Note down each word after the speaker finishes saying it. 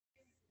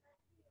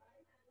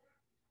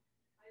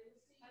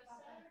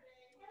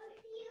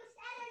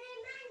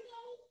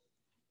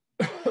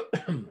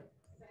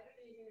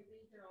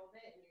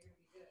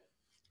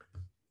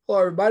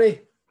Hello,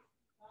 everybody.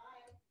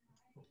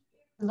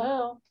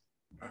 Hello.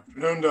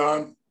 Afternoon,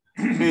 Don.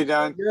 Hey,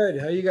 Don. Good.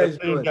 How you guys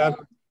doing? Don.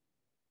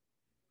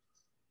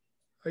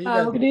 How you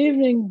guys? Good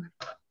evening.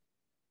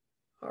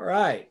 All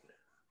right.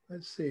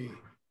 Let's see.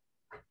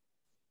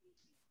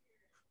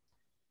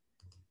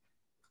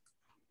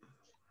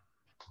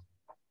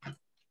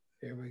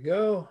 Here we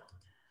go.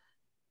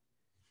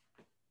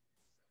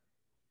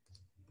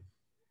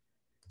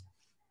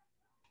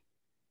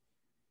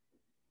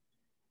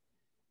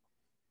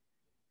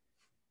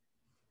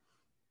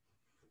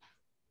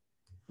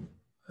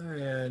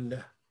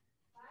 And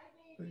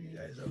put you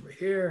guys over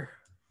here.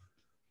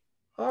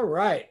 All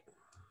right.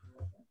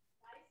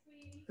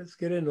 Let's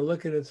get into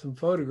looking at some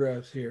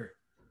photographs here.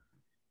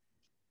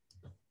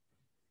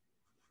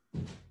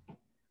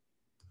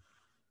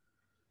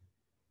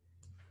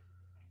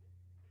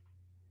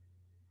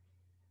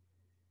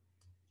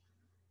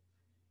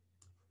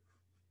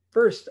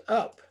 First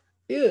up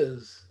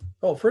is,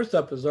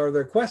 are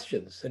there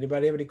questions?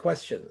 Anybody have any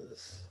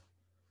questions?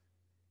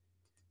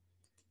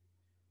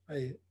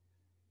 I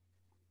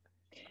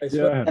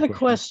had a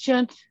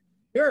question.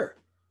 Sure.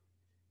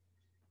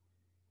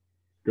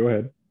 Go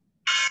ahead.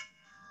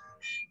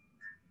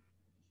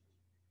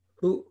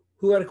 Who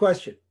had a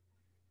question?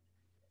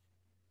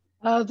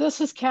 This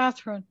is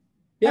Catherine.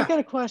 Yeah. I got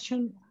a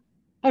question.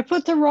 I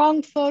put the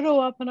wrong photo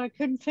up and I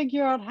couldn't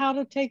figure out how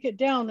to take it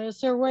down. Is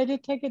there a way to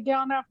take it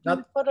down after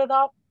you put it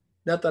up?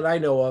 Not that I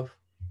know of.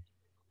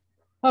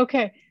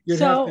 Okay. You'd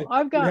so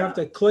have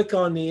to click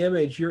on the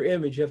image, your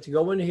image. You have to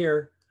go in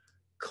here,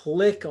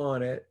 click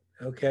on it.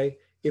 Okay.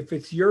 If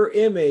it's your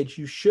image,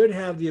 you should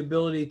have the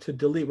ability to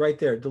delete right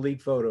there,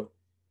 delete photo.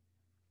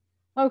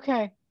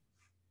 Okay.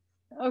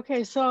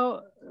 Okay,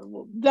 so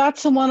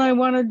that's the one I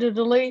wanted to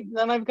delete.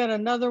 Then I've got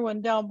another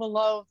one down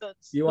below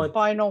that's the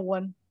final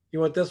one. You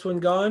want this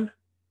one gone?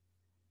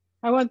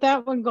 I want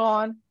that one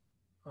gone.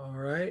 All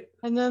right.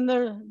 And then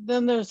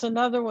there's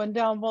another one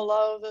down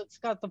below that's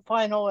got the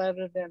final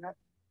edit in it.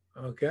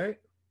 Okay.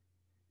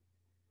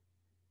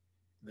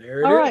 There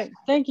it is. All right,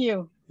 thank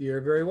you.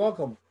 You're very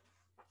welcome.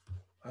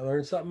 I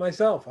learned something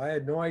myself. I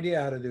had no idea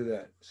how to do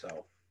that. So,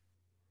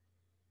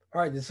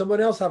 all right. Did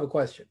someone else have a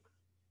question?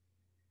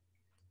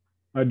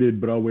 I did,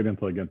 but I'll wait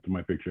until I get to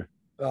my picture.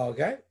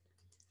 Okay.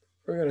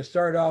 We're going to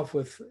start off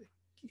with,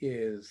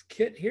 is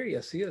Kit here?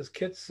 Yes, he is.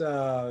 Kit's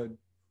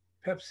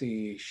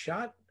Pepsi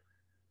shot.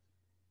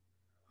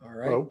 All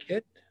right, hello.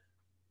 Kit.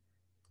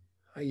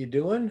 How you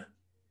doing?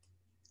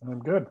 I'm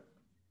good.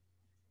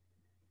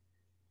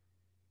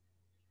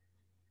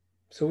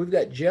 So we've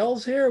got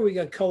gels here. We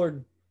got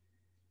colored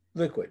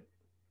liquid.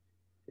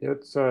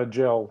 It's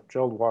gelled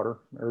water,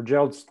 or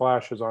gelled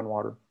splashes on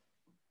water.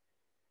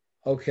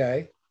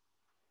 Okay.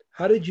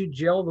 How did you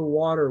gel the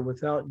water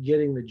without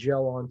getting the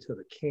gel onto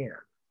the can?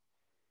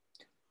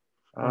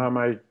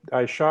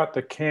 I shot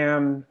the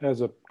can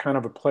as a kind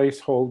of a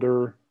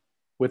placeholder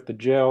with the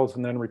gels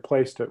and then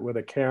replaced it with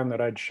a can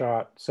that I'd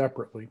shot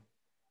separately.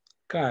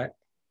 Got it.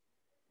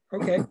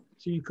 Okay.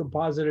 So you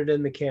composited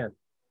in the can.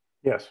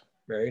 Yes.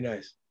 Very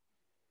nice.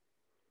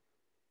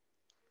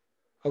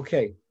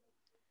 Okay.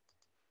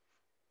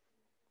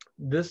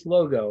 This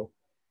logo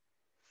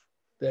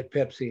that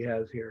Pepsi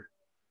has here,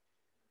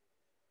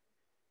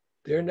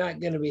 they're not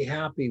going to be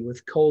happy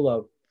with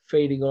cola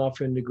fading off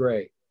into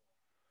gray.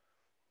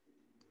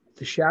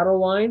 The shadow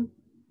line,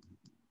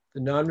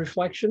 the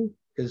non-reflection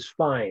is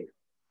fine,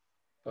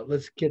 but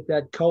let's get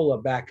that cola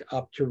back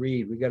up to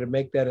read. We got to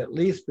make that at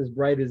least as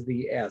bright as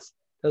the S.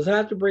 Doesn't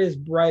have to be as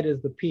bright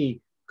as the P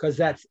because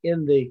that's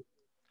in the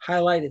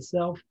highlight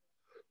itself.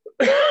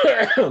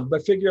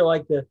 But figure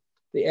like the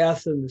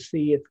S and the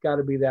C, it's got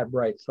to be that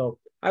bright. So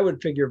I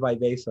would figure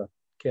Vivesa,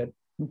 Kid.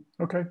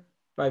 Okay.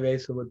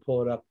 Vivesa would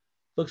pull it up.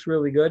 Looks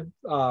really good.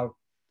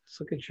 Let's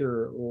look at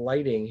your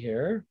lighting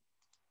here.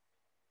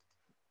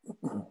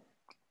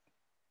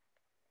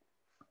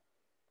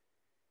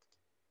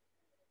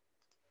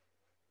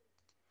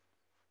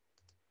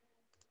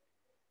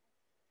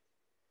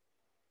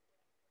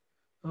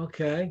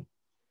 Okay.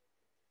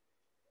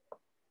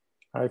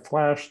 I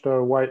flashed a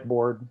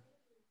whiteboard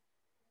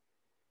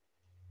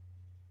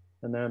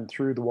and then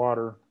through the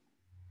water.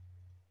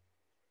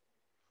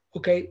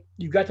 Okay,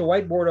 you've got the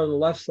whiteboard on the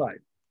left side.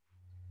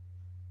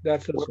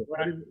 That's this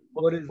one.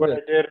 What I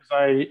did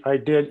is I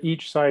did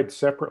each side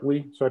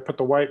separately. So I put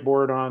the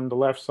whiteboard on the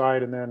left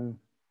side and then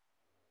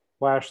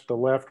flashed the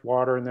left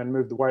water and then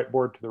moved the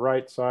whiteboard to the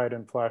right side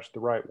and flashed the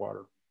right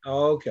water.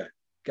 Okay,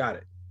 got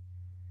it.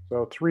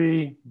 So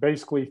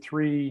basically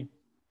three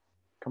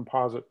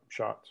composite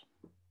shots.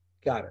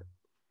 Got it.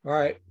 All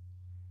right.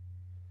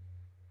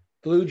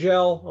 Blue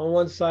gel on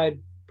one side,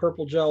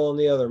 purple gel on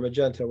the other,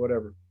 magenta,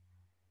 whatever.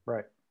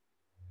 Right.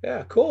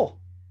 Yeah, cool.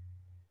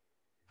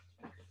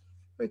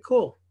 Very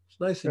cool. It's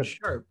nice and Good.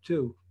 sharp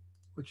too,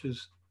 which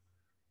is,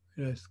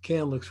 this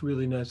can looks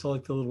really nice. I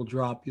like the little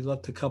drop. You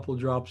left a couple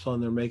drops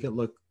on there, make it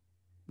look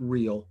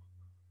real.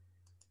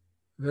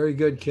 Very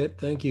good, Kit.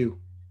 Thank you.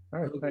 All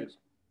right, thanks.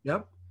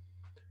 Yep.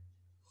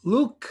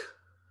 Luke.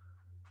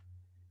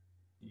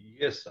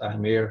 Yes,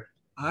 I'm here.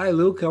 Hi,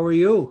 Luke. How are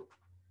you?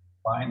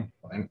 Fine,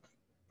 fine.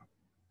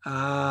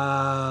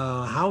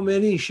 How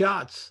many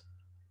shots?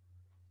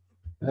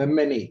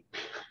 Many.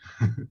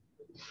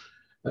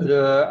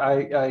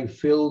 I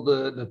filled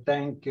the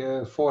tank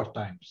 4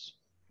 times.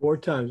 4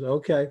 times.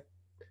 Okay.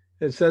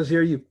 It says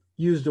here you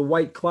used a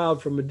white cloud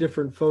from a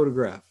different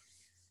photograph.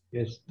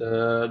 Yes,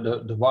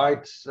 the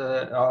whites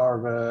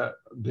are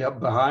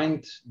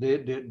behind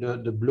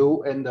the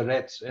blue and the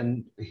reds,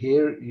 and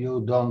here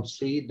you don't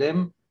see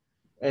them.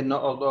 And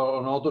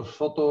on another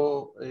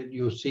photo,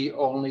 you see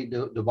only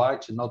the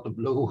whites and not the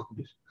blue.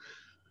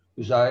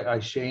 Because I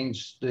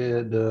changed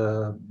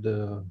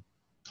the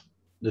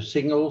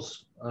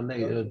signals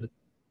and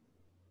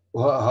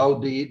how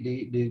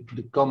the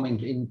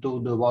coming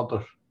into the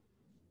water.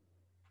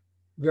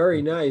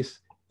 Very nice.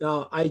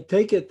 Now, I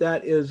take it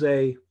that is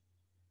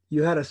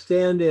you had a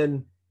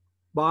stand-in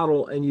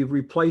bottle and you've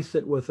replaced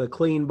it with a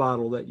clean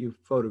bottle that you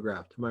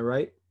photographed. Am I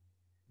right?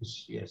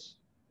 Yes.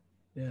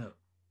 Yeah.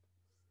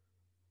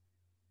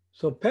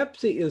 So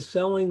Pepsi is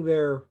selling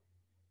their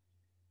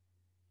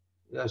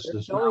Yes,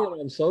 they're selling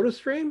it on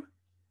SodaStream?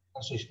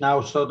 is now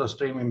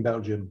SodaStream in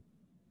Belgium.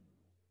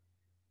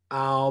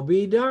 I'll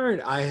be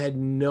darned. I had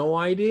no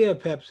idea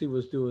Pepsi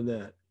was doing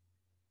that.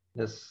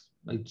 Yes,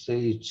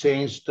 it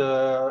changed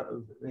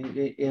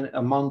in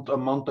a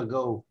month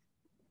ago.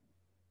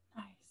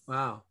 Nice.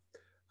 Wow.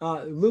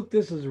 Luke,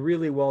 this is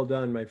really well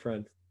done, my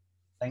friend.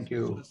 Thank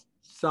you.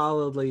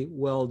 Solidly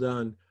well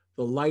done.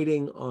 The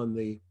lighting on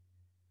the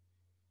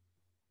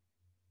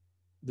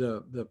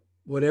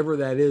whatever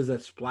that is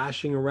that's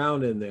splashing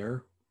around in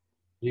there.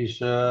 This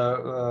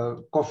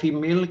coffee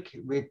milk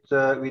with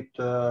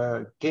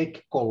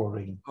cake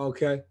coloring.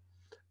 Okay.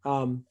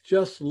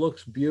 Just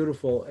looks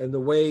beautiful, and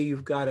the way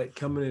you've got it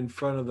coming in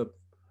front of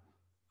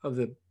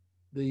the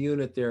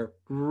unit there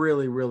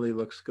really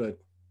looks good.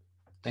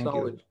 Thank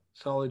you.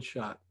 Solid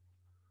shot.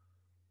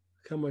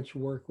 How much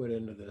work went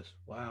into this?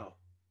 Wow.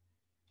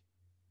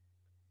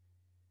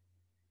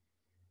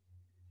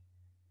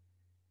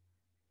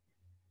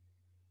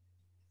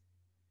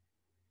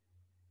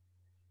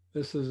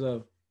 This is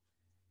a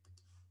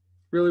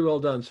really well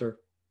done, sir.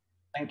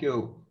 Thank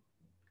you.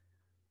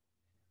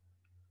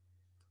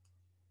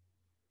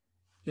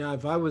 Yeah,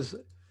 if I were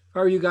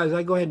you guys,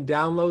 I'd go ahead and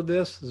download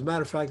this. As a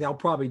matter of fact, I'll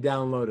probably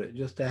download it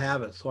just to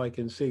have it so I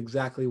can see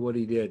exactly what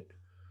he did.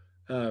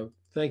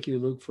 Thank you,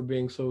 Luke, for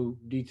being so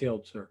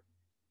detailed, sir.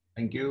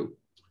 Thank you.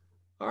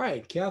 All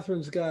right,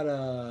 Catherine's got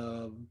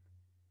a.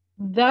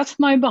 That's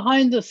my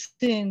behind the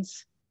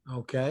scenes.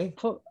 Okay.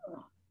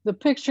 The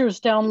picture's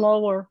down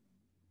lower.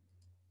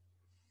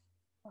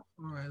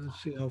 All right,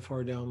 let's see how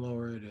far down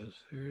lower it is.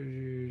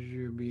 Here's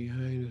your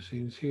behind the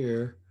scenes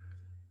here.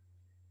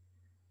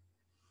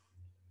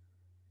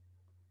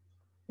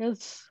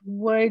 It's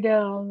way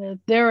down.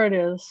 There it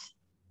is.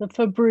 The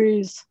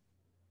Febreze.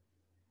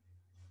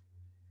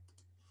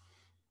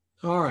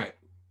 All right.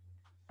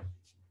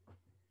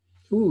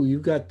 Ooh, you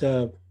got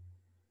some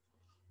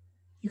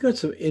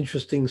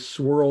interesting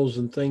swirls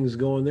and things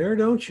going there,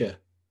 don't you?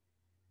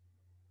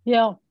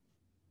 Yeah.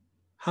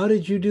 How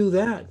did you do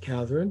that,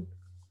 Catherine?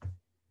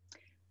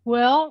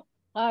 Well,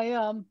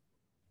 I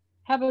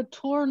have a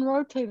torn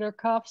rotator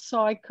cuff,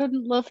 so I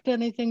couldn't lift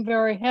anything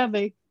very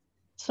heavy.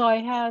 So I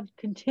had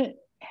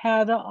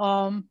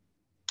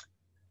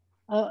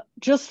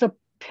just a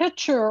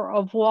pitcher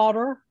of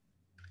water,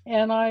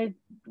 and I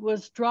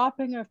was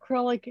dropping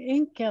acrylic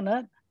ink in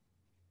it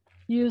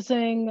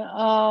using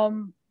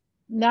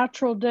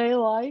natural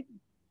daylight,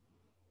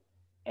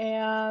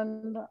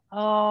 and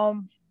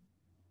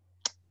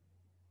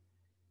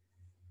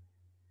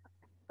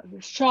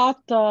shot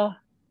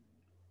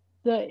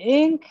the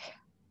ink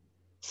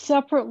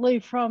separately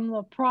from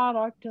the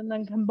product and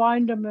then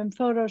combined them in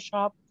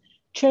Photoshop,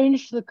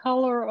 changed the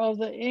color of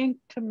the ink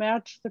to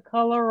match the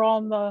color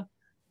on the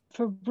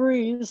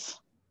Febreze,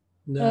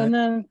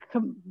 and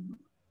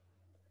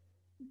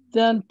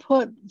then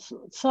put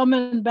some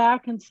in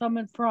back and some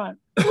in front.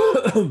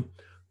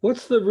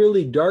 What's the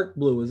really dark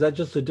blue? Is that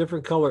just a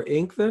different color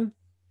ink then?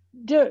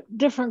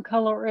 Different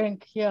color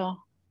ink, yeah.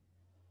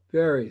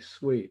 Very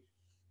sweet.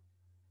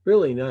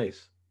 Really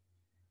nice.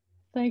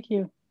 Thank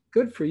you.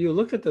 Good for you.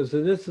 Look at this.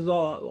 And this is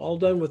all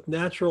done with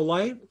natural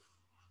light?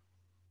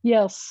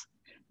 Yes.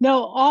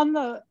 No, on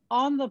the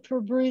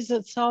Febreze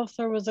itself,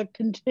 there was a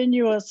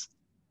continuous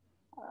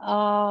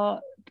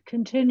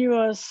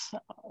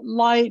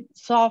light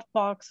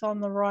softbox on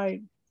the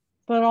right,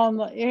 but on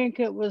the ink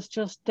it was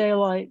just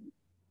daylight.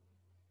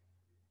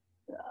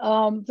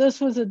 This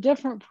was a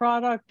different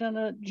product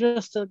and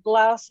just a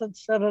glass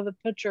instead of the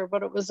pitcher,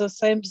 but it was the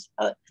same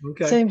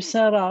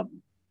setup.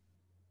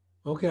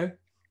 Okay.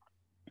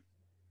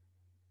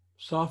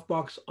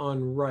 Softbox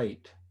on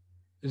right.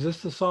 Is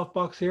this the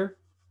softbox here?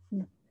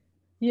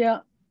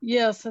 Yeah.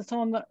 Yes, it's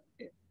on the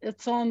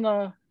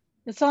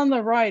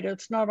right.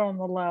 It's not on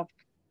the left.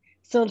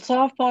 So the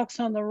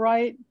softbox on the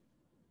right,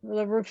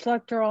 the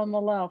reflector on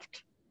the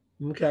left.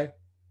 Okay.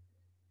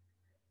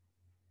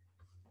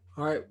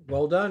 All right.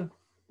 Well done.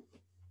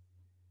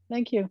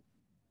 Thank you.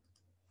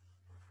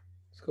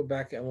 let's go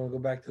back. I want to go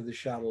back to the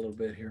shot a little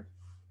bit here.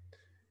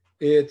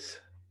 It's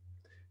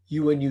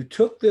you when you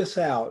took this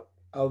out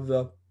of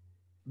the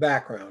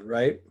background,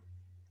 right?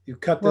 You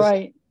cut this,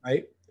 Right.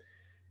 right?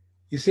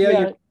 You see how Yeah,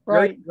 you're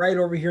very right. bright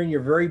over here and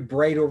you're very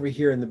bright over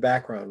here in the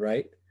background,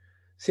 right?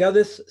 See how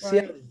this see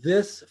how Right.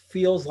 this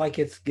feels like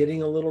it's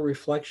getting a little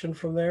reflection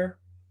from there?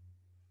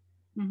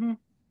 Hmm.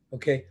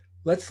 Okay,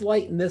 let's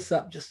lighten this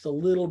up just a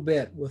little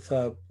bit with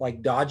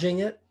like dodging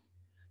it.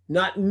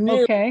 Not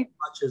nearly Okay. as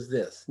much as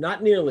this,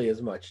 not nearly as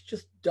much.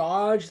 Just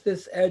dodge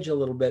this edge a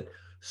little bit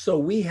so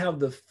we have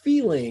the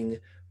feeling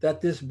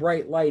that this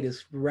bright light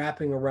is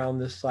wrapping around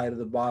this side of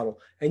the bottle.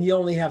 And you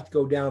only have to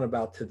go down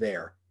about to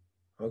there.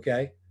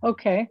 Okay.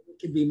 Okay. It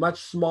can be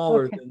much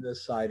smaller Okay. than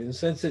this side. And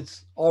since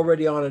it's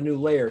already on a new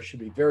layer, it should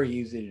be very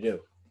easy to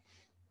do.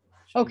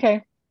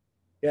 Okay.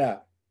 Yeah.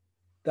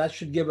 That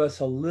should give us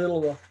a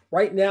little,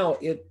 right now,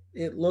 it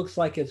looks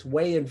like it's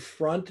way in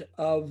front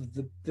of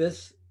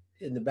this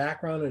in the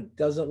background. It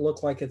doesn't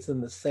look like it's in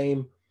the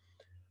same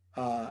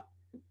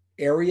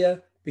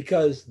area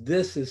because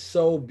this is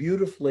so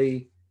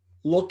beautifully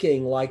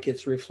looking like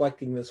it's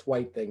reflecting this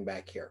white thing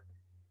back here.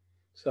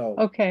 So,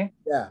 Okay.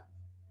 yeah,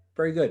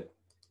 very good.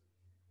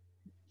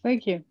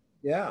 Thank you.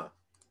 Yeah.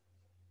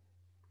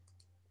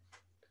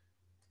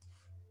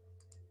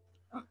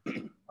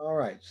 All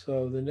right,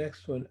 so the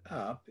next one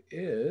up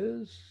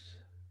is,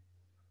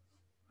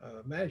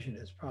 imagine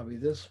it's probably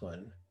this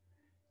one.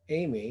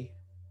 Amy.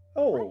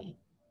 Oh,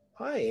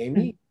 hi,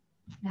 Amy.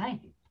 Hi.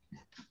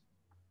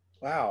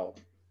 Wow.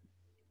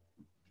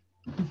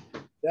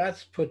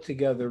 That's put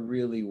together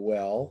really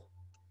well.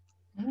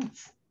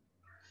 Thanks.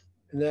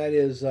 And that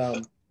is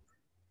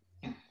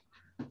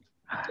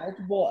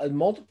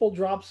multiple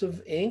drops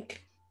of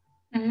ink.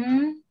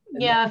 Mm-hmm.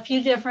 Yeah, a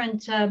few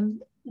different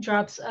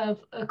drops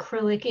of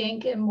acrylic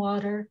ink and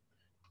water.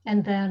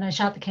 And then I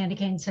shot the candy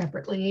cane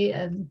separately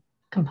and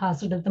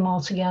composited them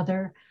all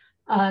together.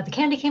 The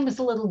candy cane was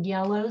a little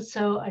yellow,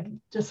 so I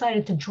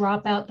decided to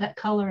drop out that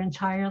color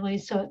entirely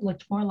so it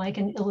looked more like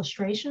an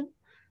illustration.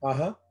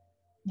 Uh-huh.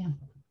 Yeah.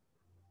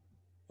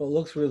 Well, it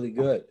looks really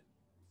good.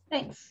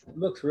 Thanks. It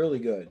looks really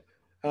good.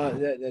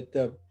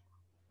 The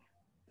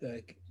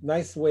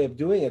nice way of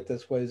doing it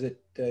this way is that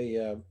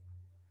the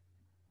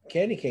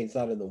candy cane's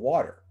not in the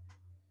water.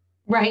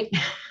 Right.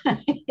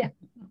 Yeah.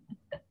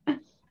 It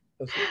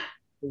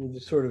will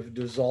just sort of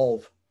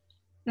dissolve.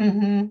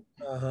 Mm-hmm.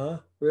 Uh-huh.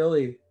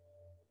 Really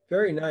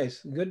very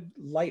nice. Good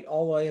light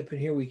all the way up in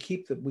here. We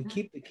keep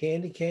the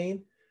candy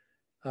cane.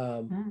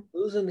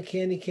 Losing the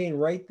candy cane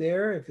right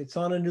there. If it's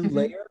on a new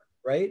layer,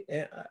 right,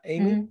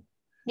 Amy?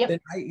 Yep. Then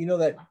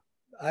that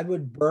I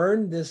would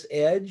burn this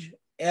edge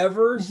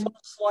ever so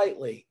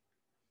slightly,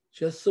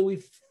 just so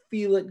we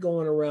feel it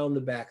going around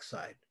the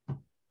backside.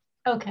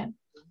 Okay.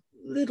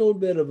 Little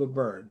bit of a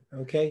burn.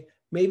 Okay.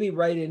 Maybe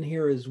right in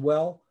here as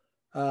well.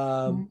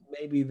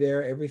 Maybe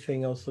there.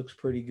 Everything else looks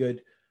pretty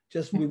good.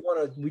 Just we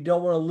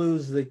don't want to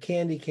lose the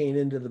candy cane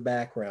into the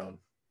background.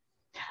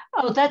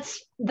 Oh,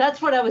 that's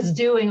what I was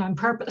doing on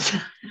purpose,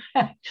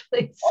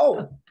 actually.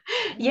 So,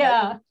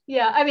 yeah.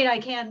 I mean, I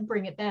can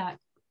bring it back,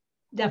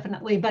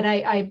 definitely, but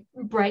I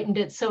brightened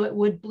it so it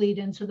would bleed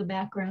into the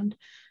background.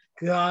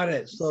 Got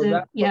it. So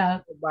that's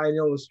by an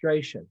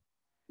illustration.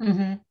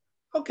 Mm-hmm.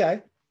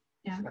 Okay.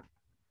 Yeah.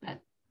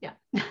 Yeah.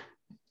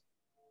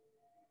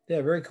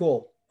 Yeah, very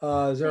cool.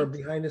 Is there a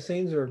behind the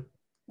scenes or?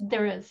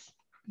 There is.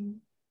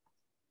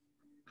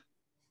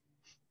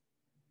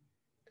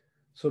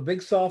 So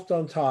big soft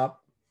on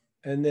top,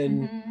 and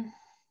then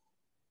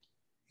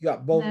you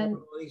got both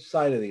on each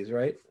side of these,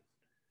 right?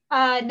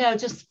 No,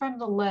 just from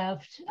the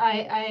left.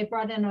 I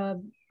brought in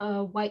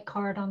a white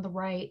card on the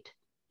right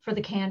for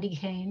the candy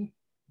cane,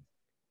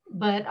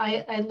 but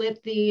I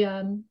lit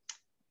the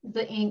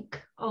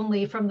ink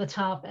only from the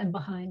top and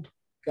behind.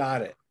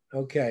 Got it.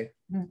 Okay.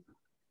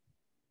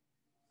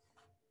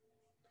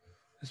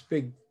 This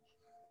big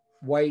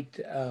white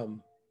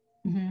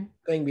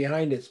thing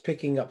behind it's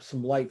picking up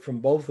some light from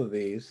both of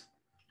these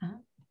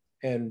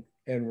and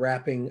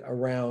wrapping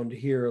around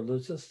here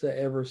just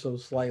ever so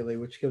slightly,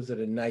 which gives it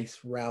a nice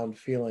round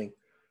feeling.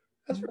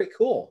 That's very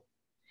cool.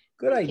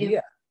 Good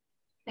idea.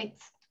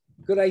 Thanks.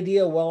 Good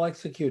idea. Well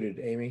executed,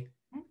 Amy.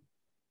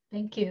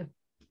 Thank you.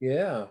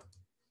 Yeah.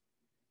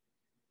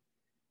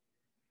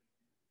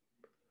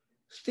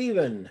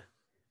 Stephen.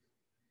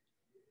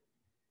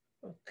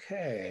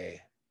 Okay.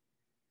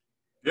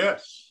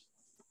 Yes.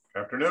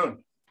 Good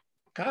afternoon.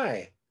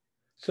 Hi.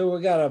 So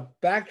we got a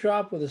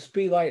backdrop with a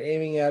speed light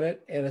aiming at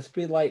it and a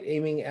speed light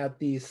aiming at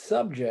the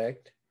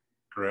subject.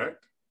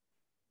 Correct.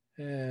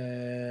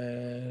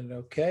 And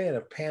okay, and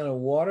a pan of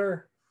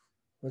water.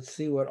 Let's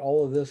see what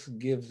all of this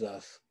gives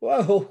us.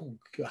 Whoa,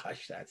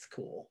 gosh, that's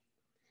cool.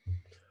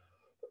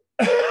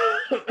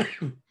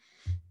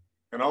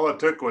 And all it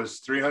took was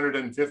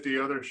 350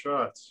 other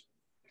shots.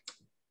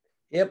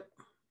 Yep.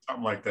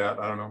 Something like that.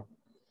 I don't know.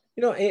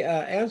 You know,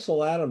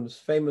 Ansel Adams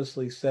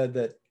famously said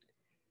that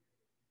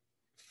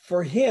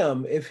for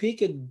him, if he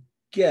could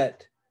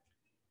get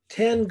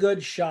 10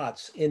 good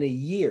shots in a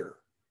year,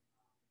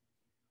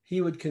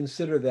 he would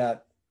consider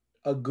that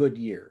a good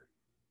year.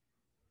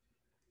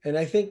 And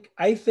I think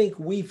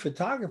we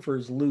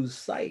photographers lose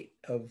sight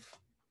of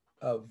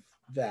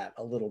that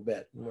a little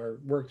bit.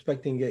 We're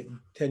expecting to get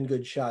 10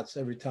 good shots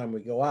every time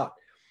we go out.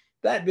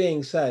 That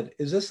being said,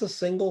 is this a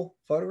single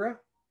photograph?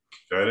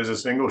 That is a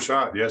single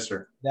shot. Yes,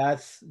 sir.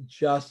 That's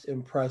just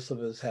impressive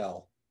as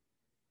hell.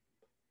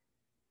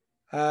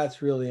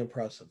 That's really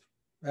impressive.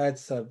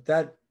 That's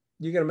that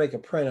you're gonna make a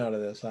print out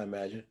of this, I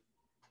imagine.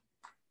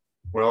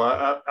 Well,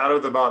 out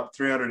of about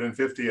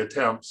 350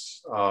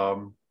 attempts,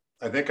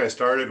 I think I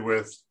started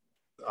with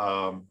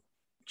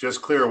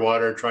just clear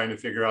water, trying to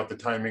figure out the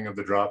timing of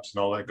the drops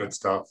and all that good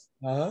stuff.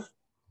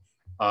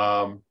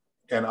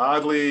 And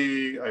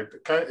oddly,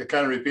 it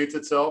kind of repeats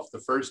itself. The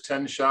first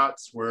 10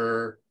 shots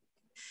where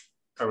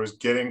I was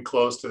getting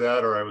close to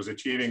that, or I was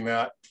achieving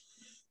that.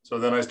 So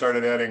then I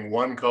started adding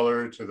one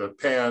color to the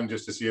pan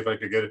just to see if I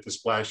could get it to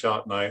splash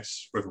out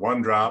nice with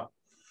one drop.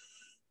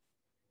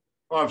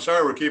 Oh, I'm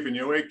sorry we're keeping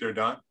you awake there,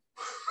 Don.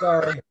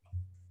 Sorry.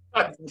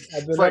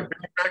 It's like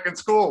being back in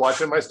school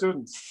watching my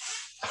students.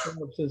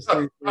 Since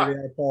 3:30. I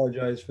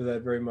apologize for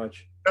that very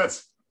much.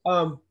 Yes.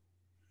 You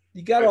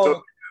got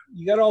all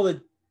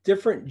the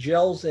different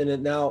gels in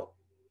it now.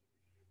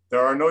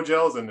 There are no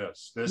gels in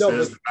this. This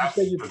is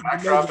the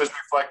backdrop is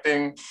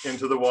reflecting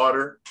into the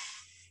water.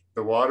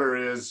 The water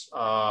is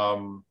at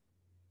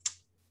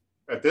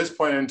this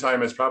point in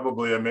time, it's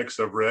probably a mix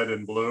of red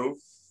and blue.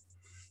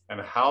 And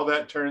how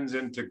that turns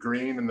into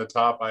green in the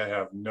top, I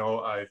have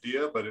no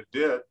idea, but it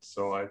did.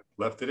 So I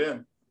left it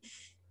in.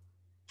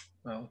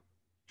 Well,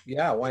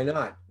 yeah, why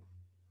not?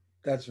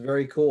 That's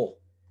very cool.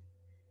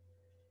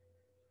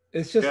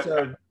 It's just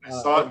I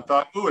saw it and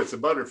thought, "Ooh, it's a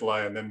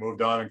butterfly," and then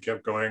moved on and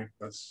kept going.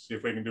 Let's see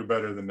if we can do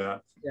better than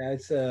that. Yeah,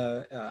 it's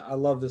I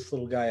love this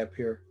little guy up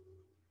here.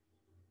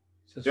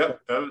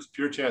 Yep, that was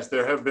pure chance.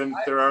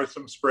 There are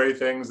some spray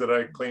things that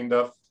I cleaned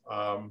up.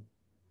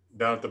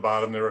 Down at the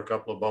bottom, there were a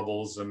couple of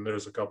bubbles, and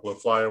there's a couple of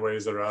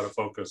flyaways that are out of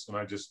focus, and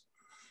I just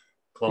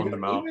cloned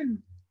them out.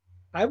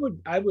 I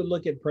would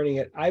look at printing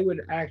it. I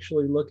would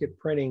actually look at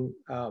printing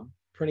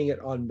it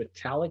on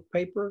metallic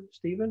paper,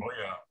 Stephen. Oh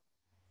yeah.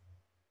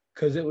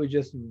 Because it would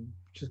just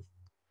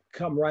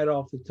come right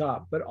off the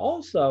top. But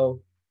also,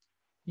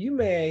 you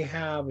may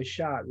have a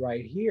shot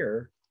right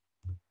here,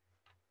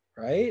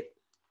 right?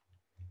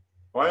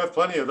 Well, I have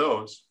plenty of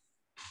those.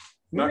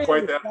 Not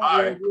quite that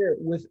high. Right here,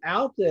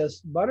 without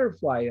this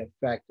butterfly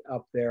effect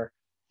up there,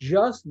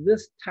 just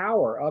this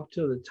tower up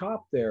to the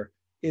top there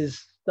is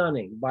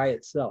stunning by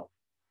itself.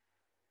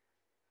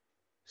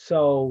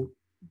 So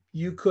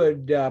you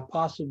could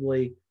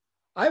possibly,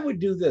 I would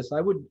do this.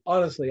 I would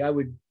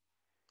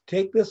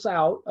take this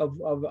out of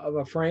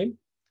a frame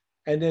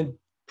and then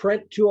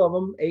print two of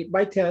them,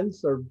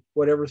 8x10s or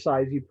whatever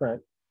size you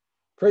print.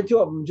 Print two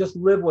of them, just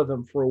live with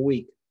them for a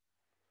week.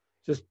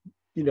 Just,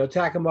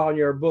 tack them on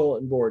your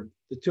bulletin board,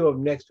 the two of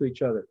them next to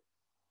each other.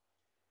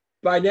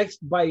 By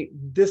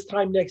this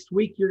time next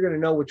week, you're going to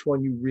know which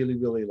one you really,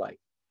 really like.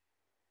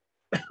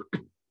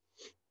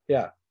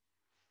 Yeah.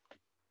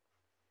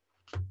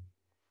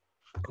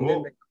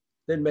 Cool.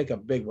 Then make a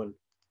big one.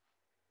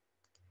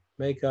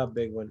 Make a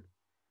big one.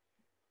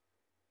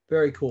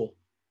 Very cool.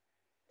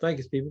 Thank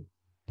you, Stephen.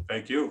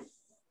 Thank you.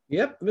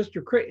 Yep,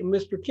 Mr.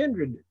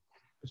 Kindred.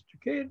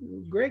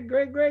 Greg.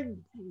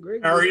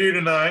 How are you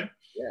tonight?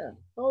 Yeah.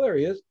 Oh, there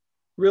he is.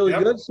 Really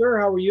good, sir.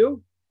 How are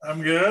you?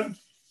 I'm good.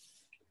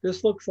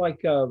 This looks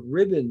like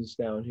ribbons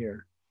down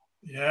here.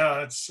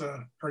 Yeah, it's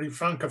pretty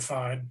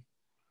funkified.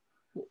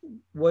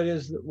 What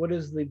is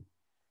the?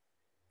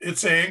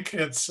 It's ink.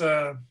 It's.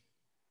 Are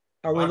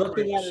we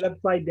looking at it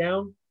upside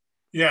down?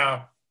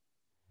 Yeah.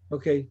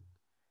 Okay.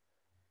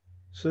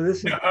 So this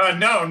is.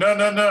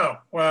 No.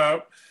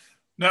 Well,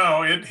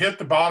 no, it hit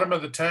the bottom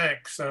of the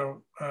tank,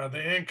 so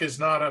the ink is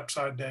not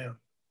upside down.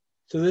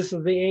 So this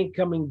is the ink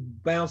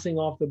bouncing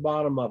off the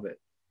bottom of it.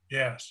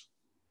 Yes.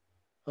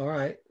 All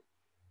right.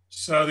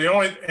 So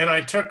and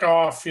I took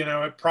off,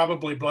 it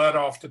probably bled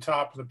off the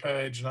top of the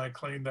page, and I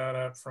cleaned that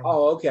up from.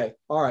 Oh, okay.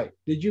 All right.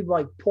 Did you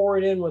pour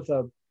it in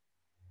did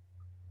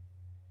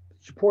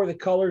you pour the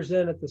colors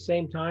in at the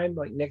same time,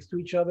 like next to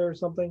each other or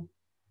something?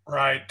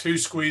 Right. 2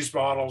 squeeze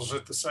bottles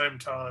at the same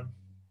time.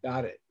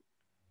 Got it.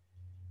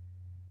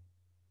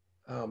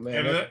 Oh,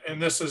 man.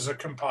 And this is a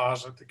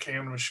composite. The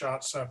can was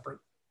shot separate.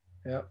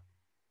 Yep.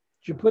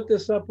 Did you put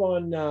this up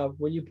on,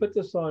 when you put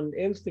this on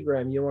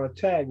Instagram, you want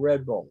to tag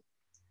Red Bull?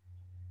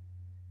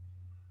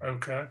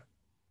 Okay.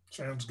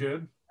 Sounds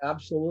good.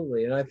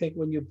 Absolutely. And I think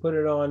when you put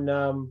it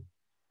on,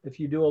 if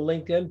you do a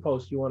LinkedIn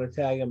post, you want to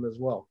tag them as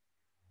well.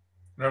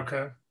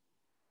 Okay.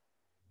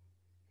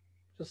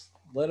 Just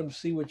let them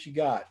see what you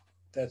got.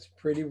 That's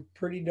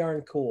pretty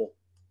darn cool.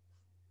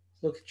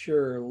 Look at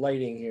your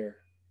lighting here.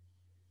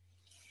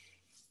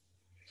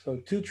 So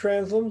 2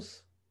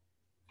 translums.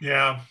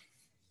 Yeah.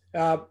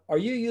 Are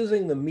you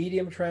using the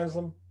medium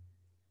translum?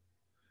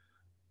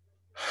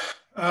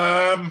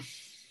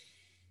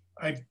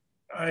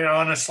 I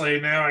honestly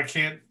now I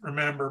can't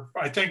remember.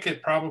 I think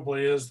it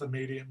probably is the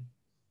medium.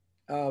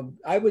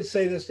 I would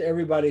say this to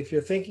everybody: if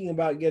you're thinking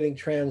about getting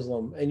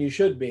Translum, and you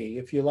should be,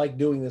 if you like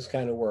doing this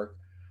kind of work,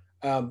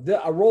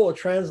 a roll of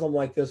Translum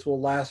like this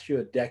will last you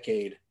a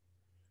decade.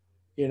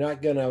 You're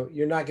not gonna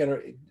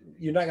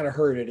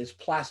hurt it. It's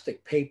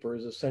plastic paper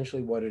is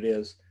essentially what it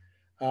is,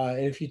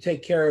 and if you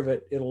take care of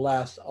it, it'll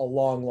last a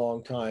long,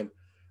 long time.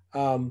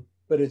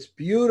 But it's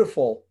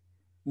beautiful,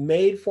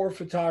 made for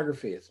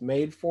photography. It's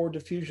made for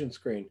diffusion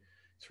screen.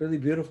 It's really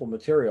beautiful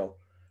material.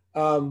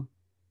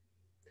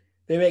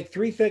 They make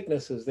 3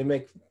 thicknesses. They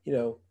make,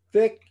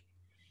 thick,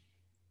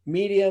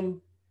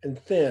 medium, and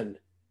thin.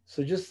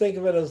 So just think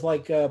of it as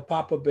like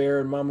Papa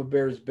Bear and Mama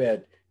Bear's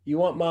bed. You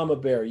want Mama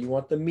Bear. You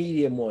want the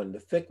medium one. The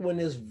thick one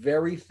is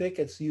very thick.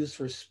 It's used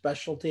for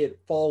specialty. It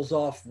falls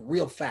off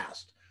real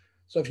fast.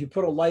 So if you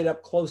put a light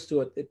up close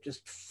to it, it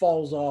just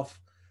falls off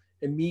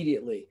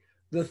immediately.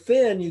 The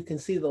thin, you can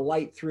see the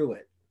light through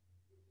it.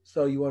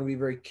 So you want to be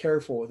very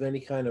careful with any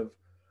kind of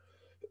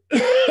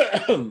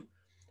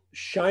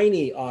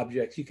shiny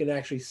objects. You can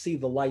actually see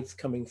the lights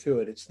coming through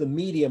it. It's the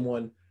medium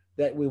one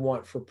that we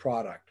want for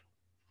product.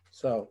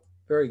 So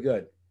very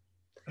good.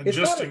 And it's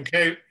just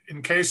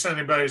in case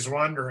anybody's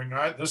wondering,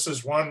 this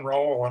is one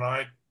roll, and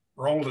I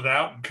rolled it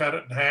out and cut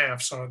it in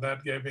half. So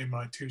that gave me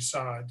my 2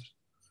 sides.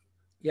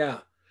 Yeah.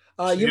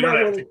 So you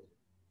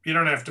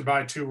don't have to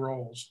buy 2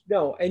 rolls.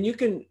 No, and you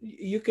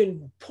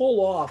can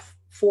pull off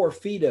 4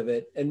 feet of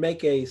it and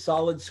make a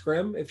solid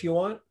scrim if you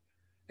want,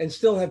 and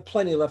still have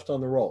plenty left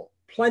on the roll.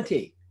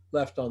 Plenty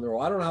left on the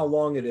roll. I don't know how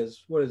long it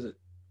is. What is it,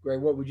 Greg?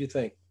 What would you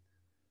think?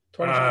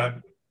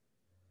 25?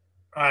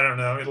 I don't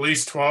know, at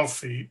least 12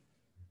 feet.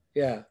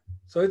 Yeah.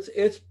 So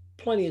it's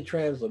plenty of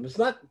Translum. It's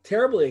not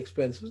terribly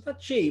expensive. It's not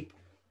cheap,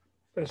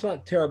 but it's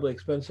not terribly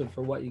expensive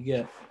for what you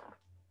get.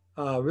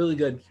 Really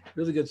good,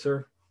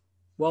 sir.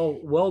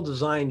 Well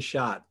designed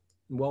shot,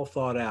 well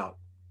thought out.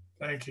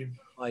 Thank you.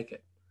 Like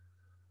it.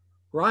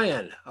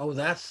 Ryan, oh,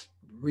 that's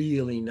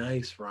really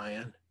nice,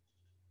 Ryan.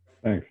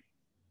 Thanks.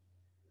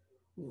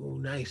 Oh,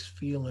 nice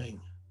feeling.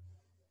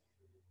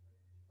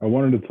 I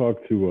wanted to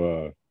talk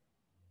to,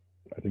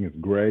 I think it's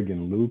Greg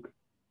and Luke.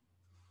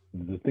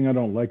 The thing I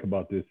don't like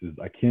about this is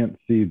I can't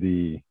see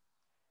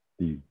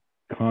the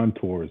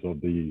contours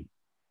of the,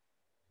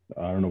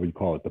 I don't know what you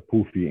call it, the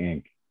poofy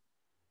ink.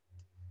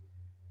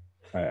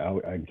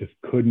 I just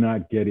could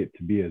not get it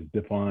to be as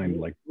defined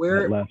like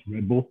that last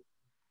Red Bull.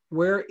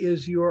 Where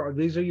is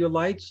these are your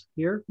lights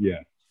here?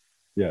 Yeah.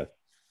 Yes.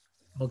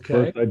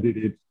 Okay.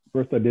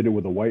 First I did it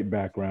with a white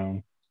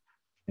background,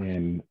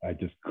 and I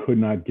just could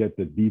not get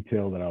the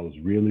detail that I was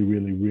really,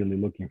 really, really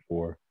looking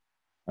for.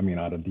 I mean,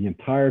 out of the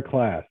entire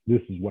class,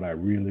 this is what I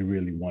really,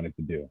 really wanted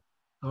to do.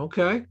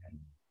 Okay.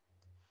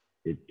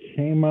 It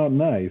came out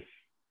nice,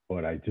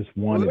 but I just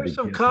wanted there's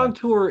some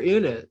contour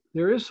in it.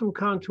 There is some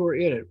contour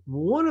in it.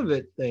 One of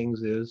it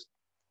things is,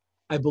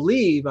 I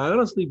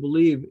honestly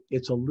believe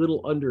it's a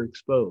little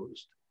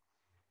underexposed.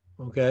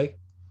 Okay.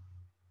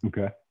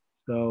 Okay.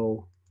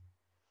 So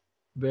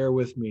bear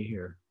with me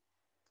here.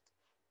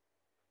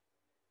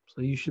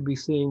 So you should be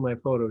seeing my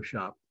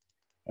Photoshop.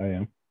 I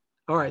am.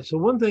 All right. So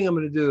one thing I'm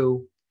going to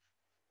do,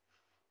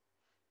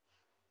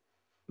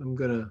 I'm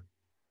going to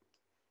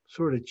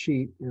sort of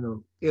cheat,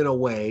 in a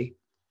way.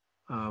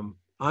 I'm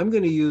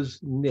going to use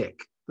the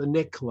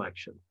Nik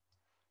collection.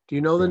 Do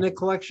you know the Nik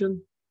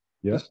collection?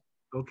 Yes.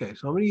 Okay,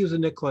 so I'm going to use the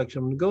Nik collection.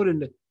 I'm going to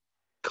go to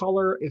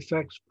Color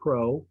Effects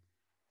Pro.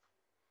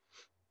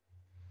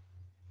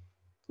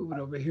 Move it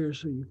over here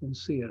so you can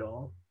see it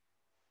all.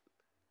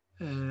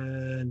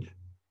 And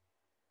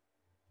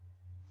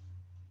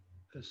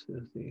this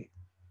is the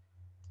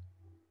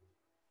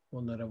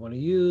one that I want to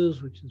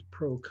use, which is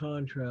Pro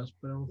Contrast,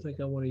 but I don't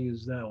think I want to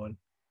use that one.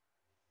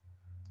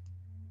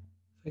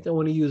 I think I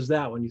want to use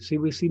that one. You see,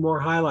 we see more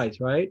highlights,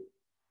 right?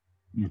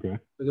 Okay.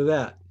 Look at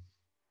that.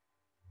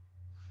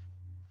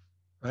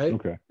 Right?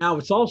 Okay. Now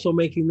it's also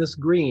making this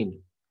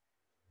green.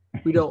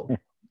 We don't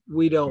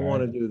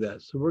want to do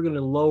that. So we're going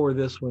to lower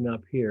this one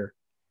up here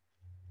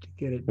to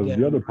get it down.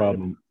 The other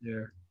problem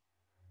there.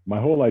 My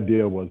whole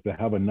idea was to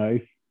have a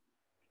knife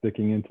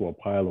sticking into a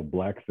pile of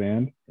black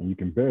sand, and you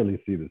can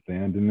barely see the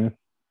sand in this.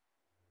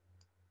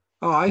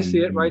 Oh, I see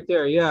it right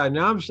there. Yeah,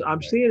 now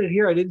I'm seeing it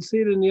here. I didn't see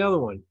it in the other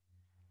one.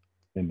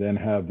 And then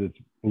have this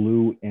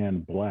blue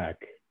and black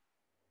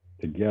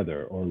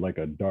together, or like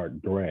a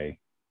dark gray,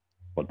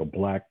 but the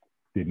black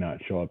did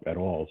not show up at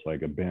all. So I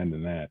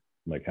abandoned that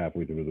like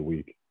halfway through the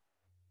week.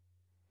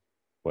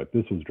 But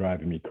this was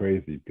driving me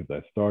crazy because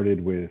I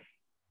started with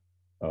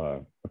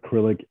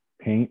acrylic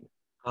paint.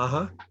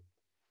 Uh-huh.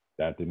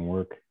 That didn't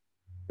work.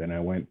 Then I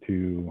went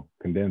to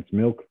condensed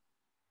milk.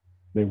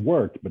 They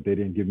worked, but they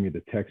didn't give me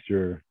the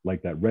texture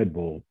like that Red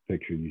Bull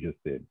picture you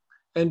just did.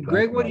 And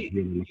Greg,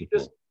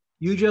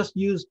 you just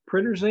used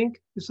printer's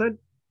ink, you said?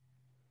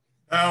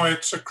 No,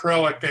 it's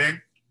acrylic ink.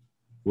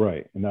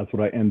 Right, and that's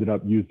what I ended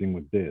up using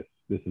with this.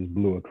 This is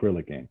blue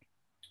acrylic ink.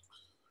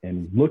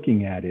 And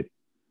looking at it,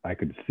 I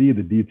could see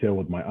the detail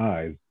with my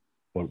eyes,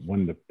 but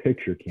when the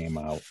picture came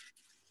out,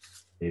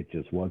 it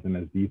just wasn't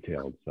as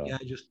detailed. So yeah,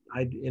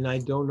 I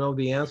don't know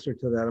the answer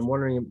to that. I'm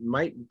wondering,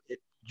 it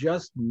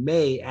just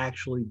may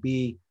actually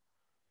be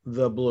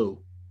the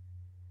blue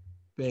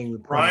being the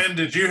prime. Ryan,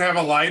 did you have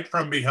a light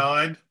from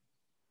behind?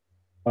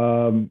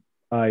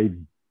 I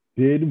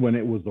did when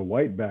it was the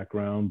white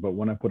background, but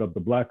when I put up the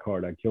black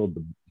card, I killed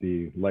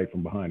the light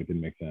from behind. It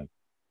didn't make sense.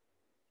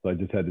 So I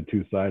just had the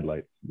two side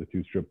lights, the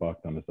two strip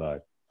box on the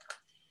side.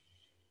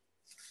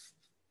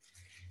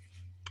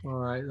 All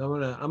right,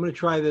 I'm gonna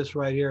try this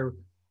right here.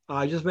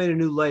 I just made a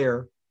new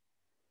layer.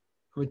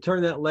 I'm gonna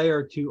turn that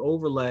layer to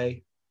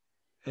overlay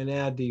and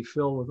add the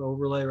fill with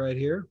overlay right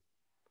here.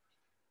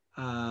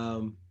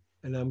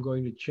 And I'm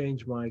going to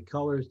change my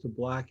colors to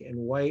black and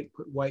white,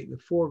 put white in the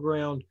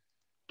foreground,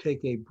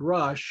 take a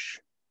brush,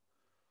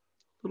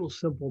 little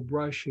simple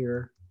brush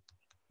here,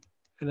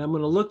 and I'm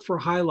gonna look for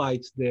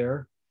highlights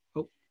there.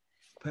 Oh,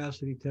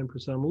 opacity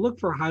 10%. I'm gonna look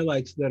for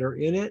highlights that are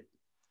in it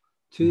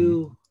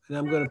too, and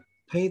I'm gonna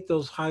paint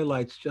those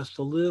highlights just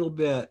a little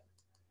bit.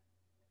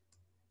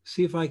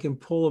 See if I can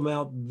pull them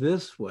out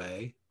this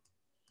way.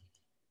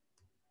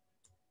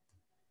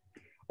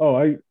 Oh,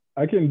 I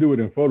can do it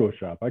in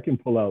Photoshop. I can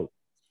pull out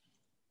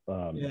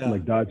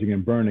like dodging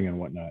and burning and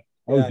whatnot.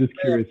 I was just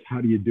curious,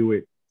 how do you do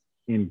it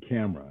in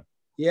camera?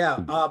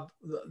 Yeah,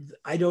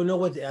 I don't know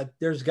what,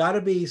 there's got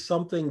to be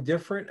something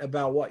different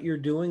about what you're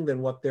doing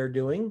than what they're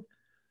doing.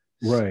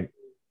 Right.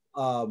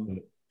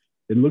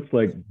 It looks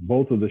like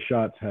both of the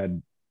shots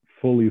had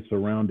fully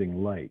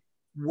surrounding light.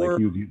 Like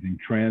he was using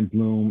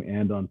translume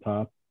and on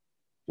top,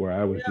 where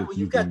I was just well,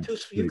 you've got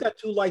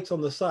two lights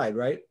on the side,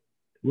 right?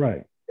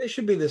 Right. It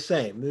should be the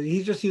same.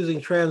 He's just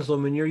using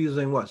translume and you're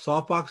using what,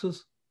 softboxes?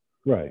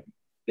 Right.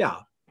 Yeah.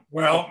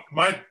 Well,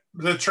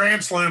 the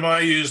translume I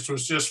used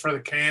was just for the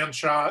can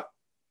shot.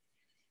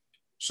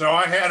 So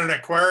I had an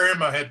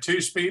aquarium. I had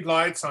two speed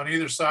lights on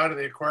either side of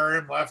the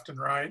aquarium, left and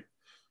right,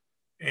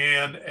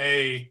 and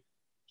a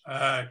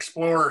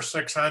Explorer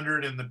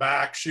 600 in the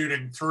back,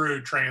 shooting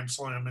through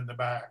translume in the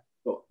back.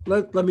 Well,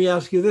 let me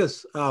ask you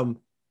this. How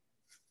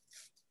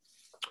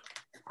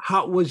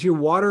was your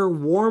water,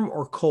 warm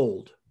or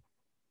cold?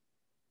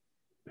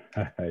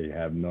 I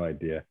have no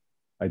idea.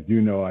 I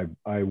do know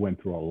I went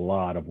through a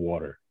lot of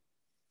water.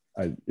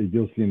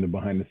 You'll see in the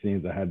behind the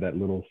scenes, I had that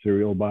little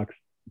cereal box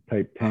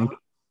type tank.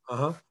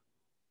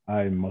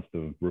 I must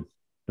have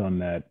done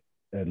that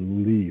at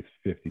least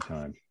 50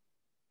 times.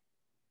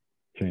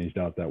 Changed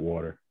out that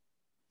water.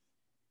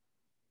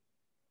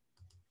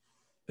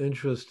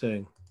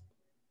 Interesting.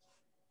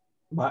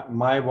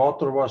 My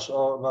water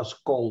was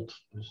cold.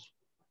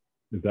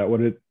 Is that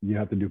what you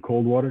have to do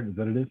cold water? Is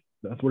that it is?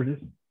 That's what it is?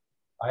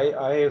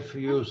 I have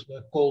used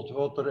cold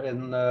water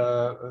and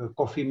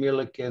coffee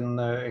milk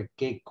and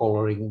cake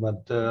coloring,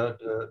 but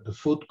the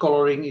food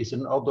coloring is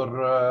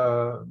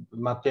another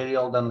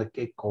material than the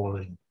cake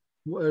coloring.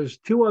 Well, there's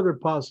two other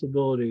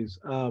possibilities.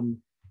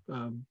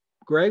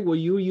 Greg, were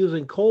you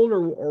using cold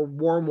or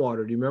warm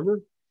water? Do you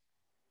remember?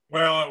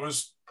 Well, it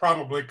was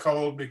probably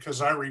cold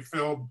because I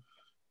refilled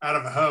out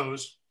of a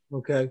hose.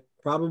 Okay,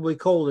 probably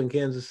cold in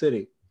Kansas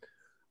City.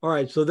 All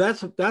right, so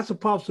that's a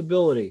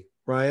possibility,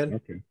 Ryan.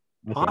 Okay.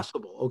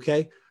 Possible.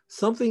 Okay.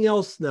 Something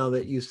else now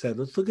that you said.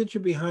 Let's look at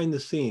your behind the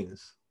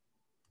scenes.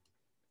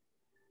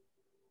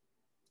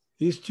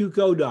 These two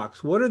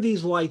Godox. What are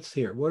these lights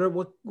here? What are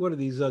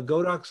these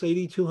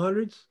Godox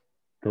 8200s?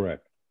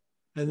 Correct.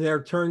 And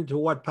they're turned to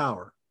what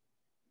power?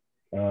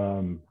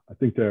 I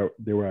think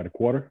they were at a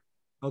quarter.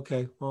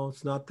 Okay. Well,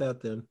 it's not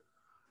that then.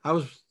 I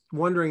was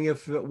wondering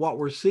if what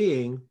we're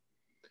seeing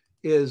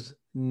is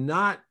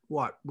not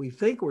what we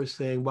think we're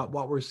seeing, but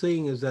what we're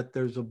seeing is that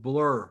there's a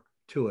blur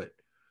to it.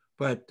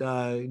 But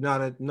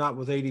not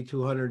with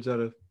 8200s at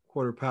a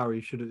quarter power.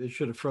 It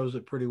should have froze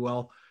it pretty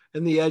well,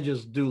 and the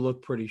edges do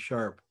look pretty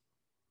sharp.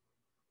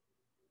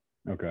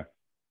 Okay.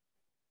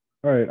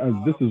 All right.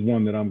 This is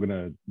one that I'm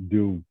gonna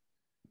do.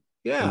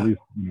 Yeah. At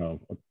least a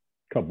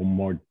couple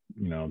more,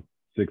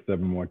 6-7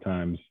 more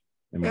times.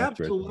 In my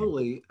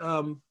absolutely.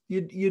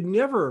 You'd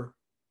never.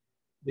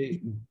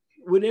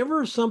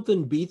 Whenever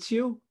something beats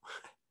you.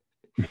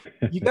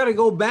 You got to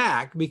go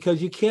back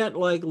because you can't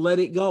let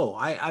it go.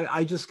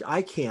 I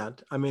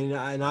can't. I mean,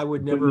 and I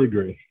would never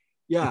agree.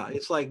 Yeah.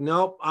 It's like,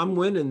 nope, I'm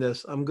winning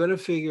this. I'm going to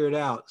figure it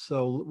out.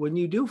 So when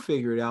you do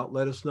figure it out,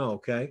 let us know.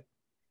 Okay.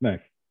 Nice.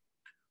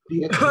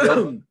 The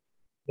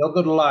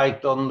other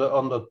light on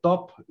the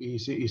top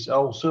is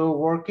also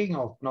working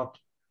or not?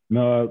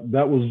 No,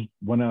 that was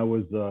when I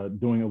was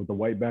doing it with the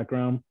white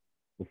background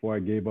before I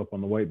gave up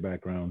on the white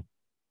background.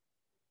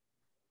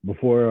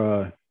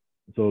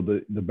 So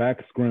the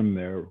back scrim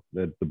there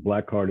that the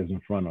black card is in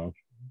front of,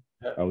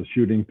 I was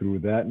shooting through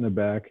that in the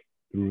back,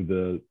 through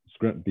the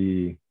script,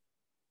 the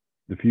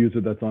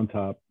diffuser that's on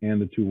top,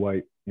 and the two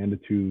white and the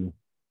two.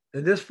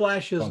 And this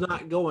flash is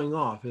not going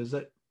off, is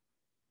it?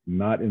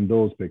 Not in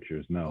those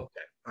pictures, no.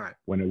 Okay, all right.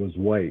 When it was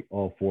white,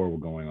 all four were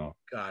going off.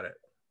 Got it.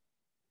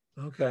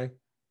 Okay.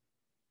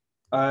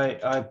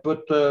 I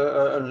put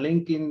a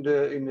link in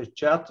the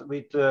chat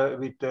with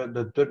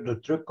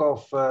the truck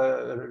of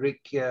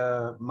Rick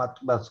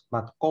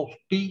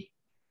Matkowski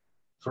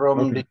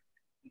from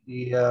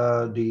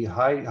the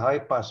high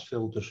pass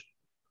filters.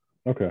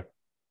 Okay.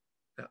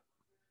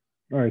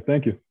 All right,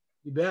 thank you.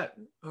 You bet.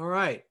 All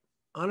right.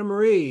 Anna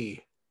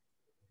Marie.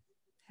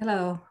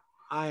 Hello.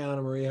 Hi,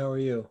 Anna Marie. How are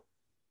you?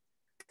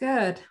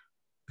 Good.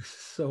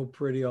 So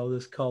pretty, all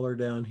this color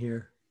down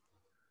here.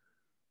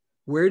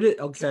 Where did,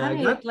 okay,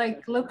 I Funny, got,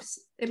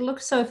 it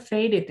looks so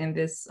faded in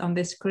this on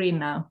this screen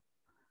now.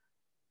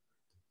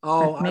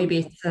 oh, But maybe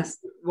it's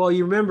just well,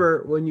 you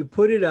remember when you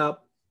put it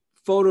up,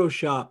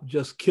 Photoshop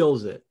just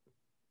kills it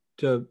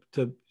to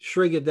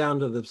shrink it down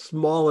to the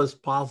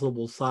smallest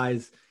possible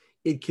size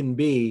it can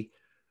be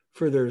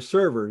for their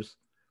servers.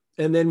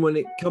 And then when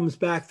it comes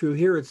back through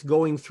here, it's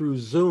going through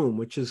Zoom,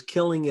 which is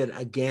killing it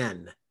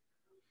again.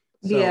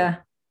 So, yeah.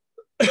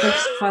 It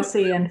looks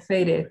fuzzy and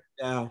faded.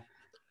 yeah.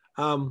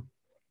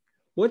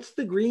 What's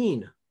the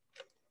green?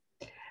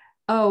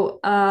 Oh,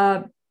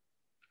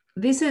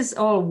 this is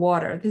all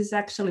water. This is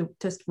actually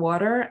just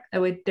water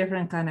with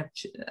different kind of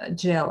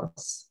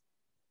gels.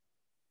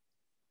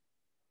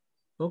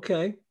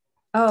 Okay.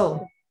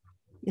 Oh,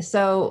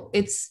 so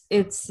it's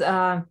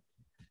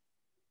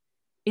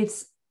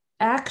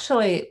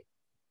actually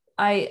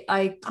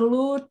I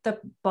glued the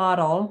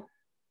bottle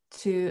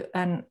to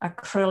an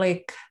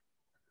acrylic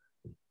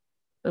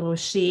little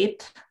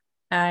sheet.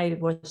 I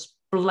was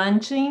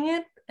plunging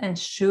it and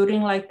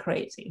shooting like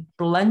crazy,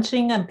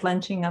 plunging and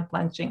plunging and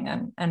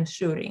plunging and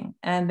shooting.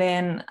 And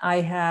then I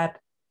had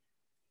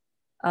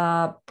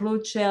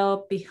blue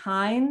gel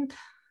behind,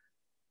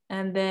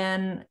 and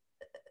then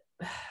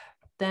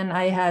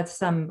I had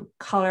some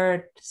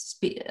colored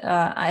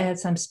I had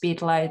some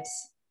speed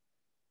lights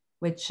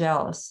with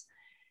gels.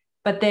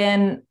 But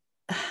then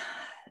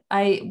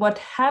what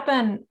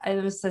happened,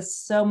 there was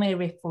just so many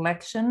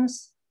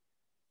reflections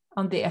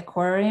on the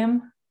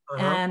aquarium,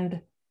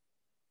 and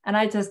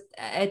I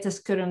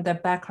just couldn't, the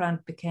background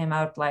became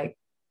out like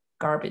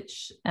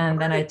garbage.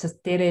 And then I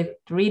just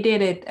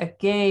redid it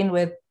again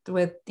with,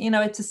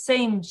 it's the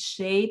same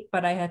shade,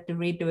 but I had to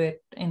redo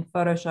it in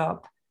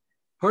Photoshop.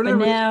 Part of But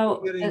the reason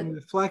now you're getting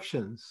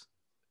reflections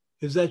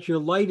is that your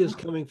light is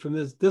coming from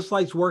this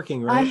light's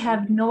working, right? I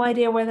have no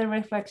idea where the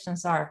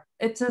reflections are.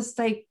 It's just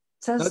like,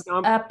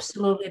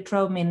 absolutely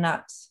drove me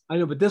nuts. I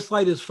know, but this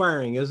light is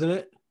firing, isn't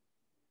it?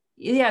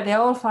 Yeah,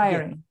 they're all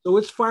firing. Yeah. So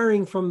it's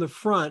firing from the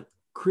front,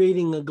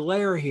 creating a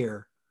glare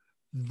here.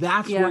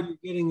 That's where you're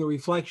getting the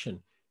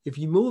reflection. If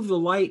you move the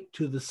light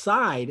to the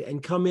side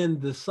and come in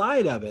the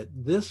side of it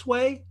this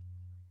way,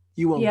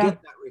 you won't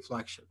get that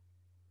reflection.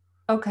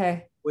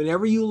 Okay.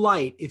 Whenever you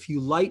light, if you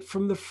light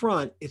from the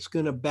front, it's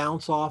going to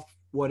bounce off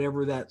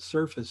whatever that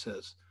surface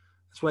is.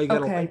 That's why you got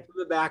to light from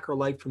the back or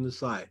light from the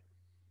side.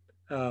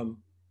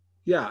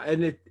 Yeah,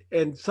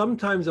 and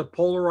sometimes a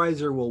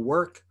polarizer will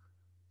work.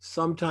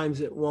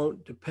 Sometimes it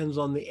won't. Depends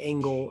on the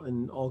angle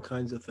and all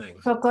kinds of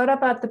things. Forgot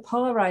about the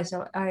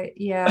polarizer.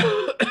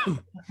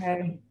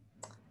 Okay.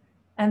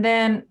 And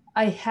then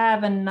I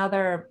have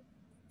another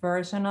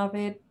version of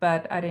it,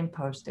 but I didn't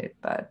post it.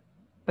 But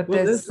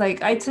well, this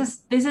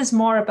this is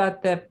more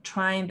about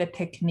trying the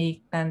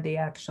technique than the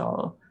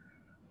actual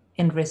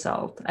end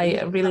result.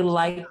 I really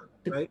like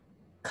the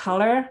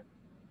color,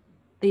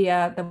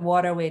 the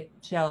water with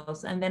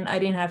gels, and then I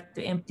didn't have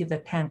to empty the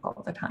tank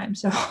all the time.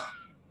 So.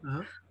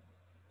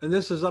 And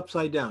this is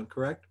upside down,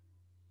 correct?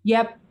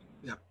 Yep.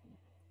 Yep.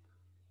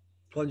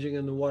 Plunging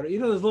in the water. You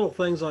know, there's little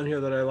things on here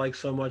that I like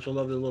so much. I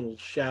love the little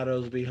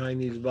shadows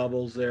behind these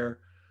bubbles there.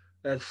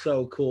 That's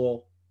so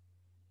cool.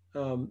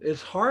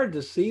 It's hard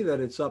to see that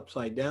it's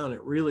upside down.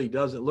 It really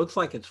does. It looks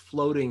like it's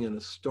floating in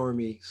a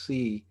stormy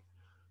sea.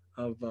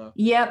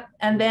 Yep.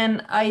 And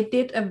then I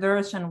did a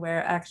version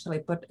where I actually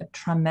put a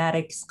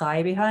dramatic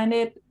sky behind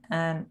it.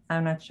 And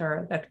I'm not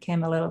sure, that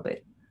came a little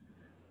bit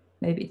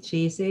maybe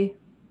cheesy.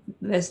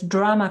 There's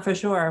drama for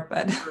sure,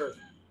 but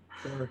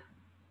sure.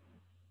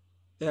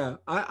 Yeah,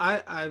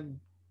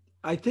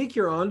 I think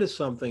you're onto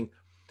something.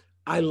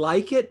 I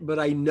like it, but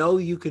I know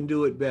you can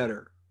do it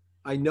better.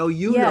 I know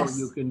you know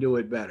you can do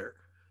it better.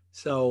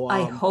 So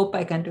I hope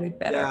I can do it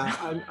better.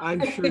 Yeah,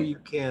 I'm sure you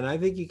can. I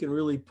think you can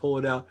really pull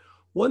it out.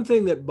 One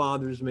thing that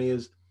bothers me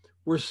is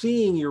we're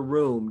seeing your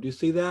room. Do you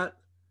see that?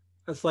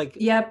 That's like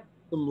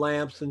some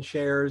lamps and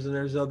chairs, and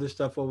there's other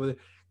stuff over there.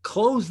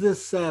 Close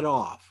this set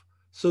off,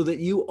 so that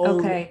you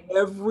own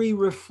every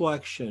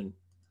reflection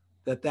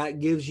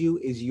that gives you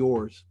is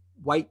yours.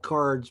 White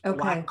cards,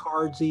 black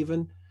cards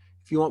even.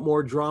 If you want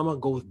more drama,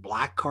 go with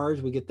black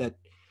cards. We get that,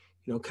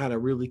 kind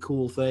of really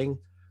cool thing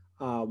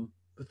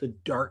with the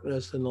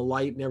darkness and the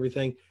light and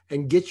everything.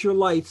 And get your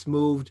lights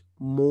moved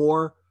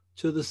more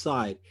to the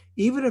side.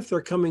 Even if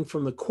they're coming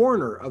from the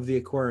corner of the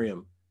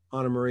aquarium,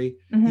 Anna Marie,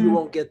 you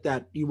won't get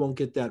that. You won't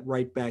get that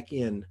right back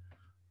in.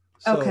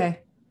 So,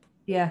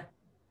 yeah.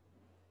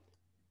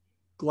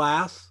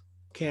 Glass,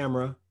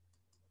 camera,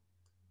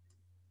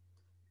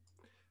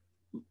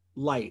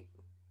 light.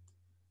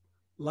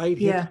 Light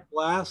hits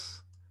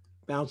glass,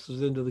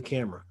 bounces into the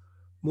camera.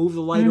 Move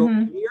the light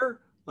over here,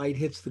 light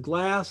hits the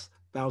glass,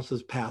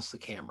 bounces past the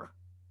camera.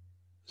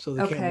 So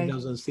the camera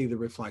doesn't see the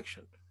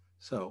reflection.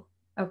 So.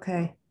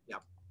 Okay.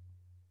 Yep.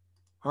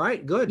 All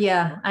right, good.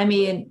 Yeah, I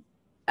mean,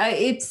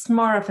 it's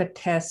more of a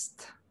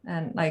test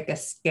and like a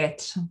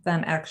sketch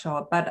than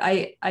actual. But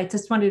I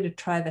just wanted to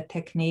try the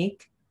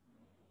technique,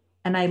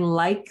 and I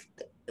liked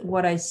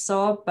what I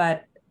saw,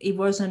 but it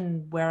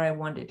wasn't where I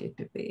wanted it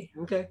to be.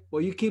 Okay.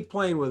 Well, you keep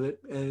playing with it,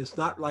 and it's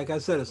not, like I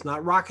said, it's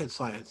not rocket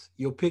science.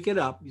 You'll pick it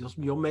up.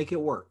 You'll make it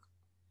work.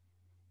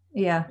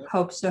 Yeah,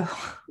 hope so.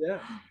 Yeah.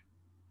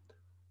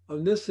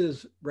 And this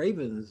is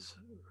Raven's.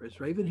 Is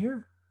Raven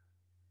here?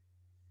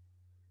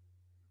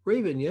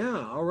 Raven,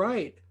 yeah. All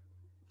right.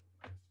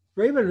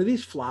 Raven, are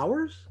these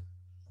flowers?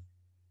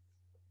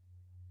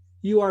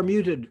 You are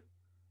muted.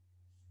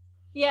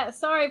 Yeah,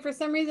 sorry. For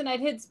some reason,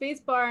 I'd hit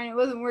spacebar and it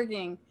wasn't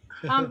working.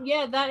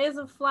 Yeah, that is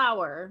a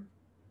flower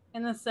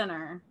in the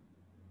center.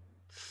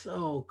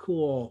 So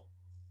cool.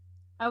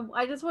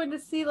 I just wanted to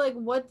see like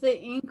what the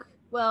ink.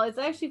 Well, it's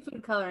actually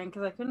food coloring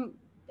because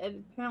I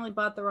apparently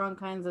bought the wrong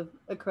kinds of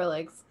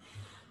acrylics.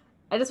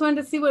 I just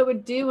wanted to see what it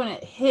would do when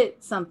it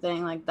hit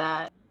something like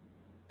that.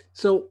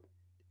 So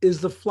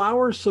is the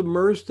flower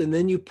submerged and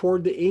then you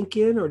poured the ink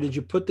in, or did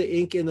you put the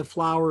ink in the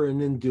flower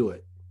and then do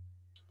it?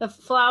 The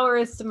flower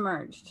is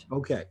submerged.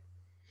 Okay.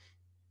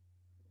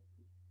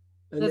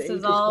 And this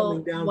is all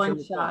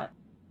one shot.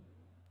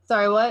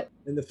 Sorry, what?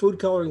 And the food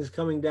coloring is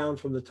coming down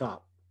from the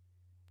top.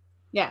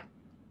 Yeah.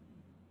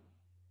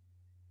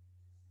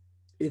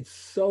 It's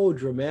so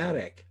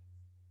dramatic.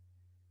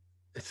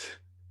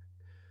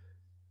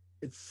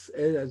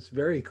 It's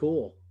very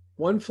cool.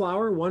 One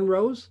flower, one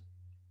rose?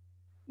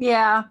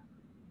 Yeah.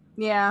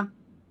 Yeah.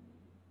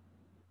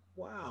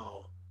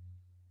 Wow.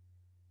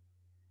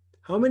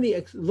 How many,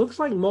 looks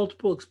like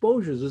multiple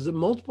exposures. Is it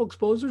multiple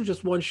exposures,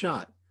 just one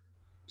shot?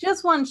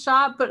 Just one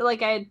shot, but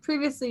like I had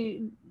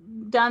previously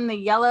done the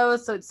yellow,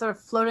 so it's sort of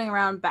floating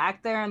around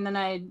back there, and then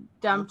I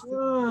dumped.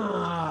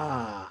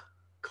 Ah,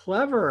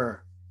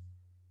 clever.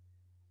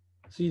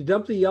 So you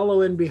dump the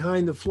yellow in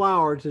behind the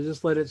flower to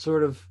just let it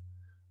sort of,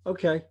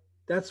 okay,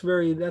 that's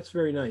very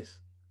nice.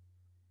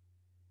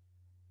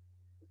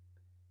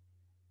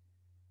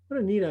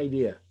 What a neat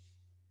idea.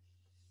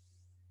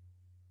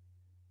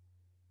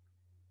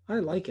 I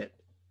like it.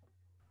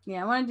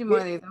 Yeah, I want to do more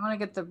of these. I want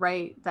to get that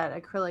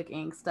acrylic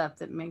ink stuff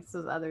that makes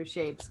those other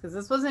shapes, because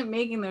this wasn't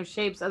making those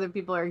shapes other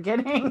people are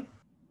getting.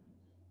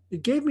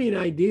 It gave me an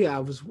idea.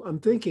 I'm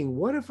thinking,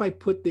 what if I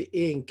put the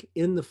ink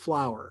in the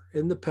flower,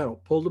 in the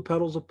petal, pull the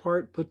petals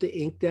apart, put the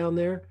ink down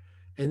there,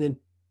 and then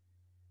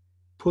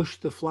push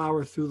the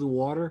flower through the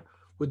water?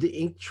 Would the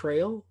ink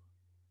trail?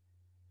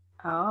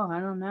 Oh, I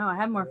don't know. I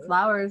had more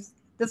flowers.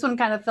 This one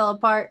kind of fell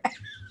apart.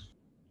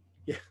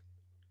 Yeah.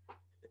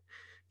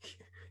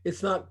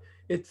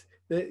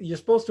 You're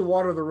supposed to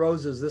water the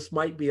roses. This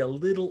might be a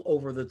little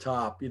over the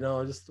top,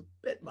 just a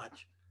bit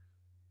much.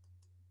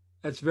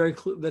 That's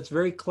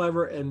very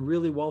clever and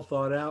really well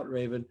thought out,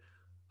 Raven.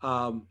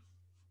 I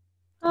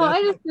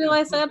just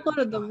realized I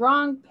uploaded the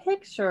wrong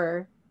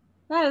picture.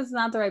 That is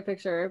not the right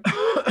picture.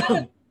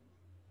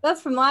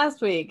 That's from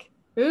last week.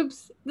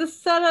 Oops. This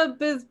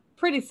setup is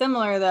pretty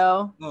similar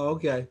though. Oh,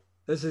 okay.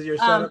 This is your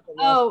setup.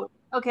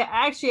 Okay.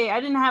 Actually, I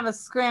didn't have a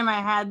scrim.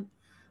 I had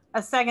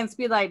a second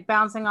speedlight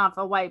bouncing off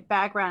a white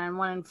background and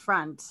one in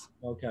front.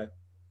 Okay.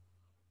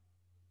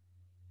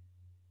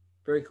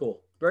 Very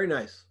cool. Very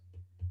nice.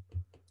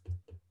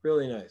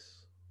 Really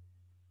nice.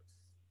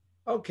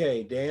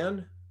 Okay,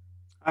 Dan.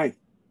 Hi.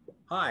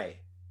 Hi.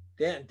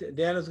 Dan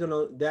is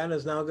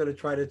now gonna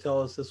try to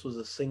tell us this was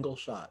a single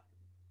shot.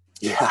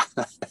 Yeah.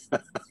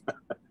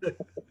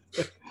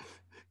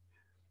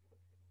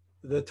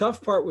 The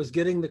tough part was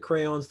getting the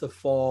crayons to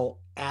fall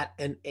at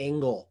an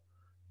angle.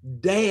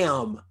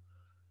 Damn.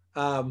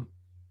 Dan,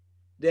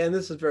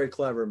 this is very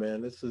clever,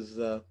 man. This is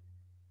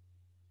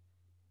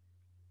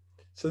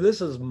so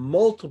this is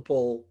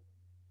multiple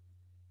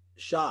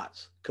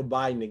shots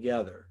combined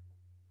together.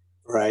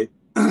 Right.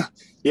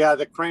 Yeah,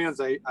 the crayons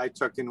I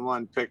took in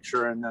one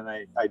picture, and then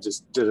I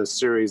just did a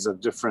series of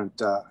different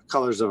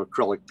colors of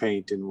acrylic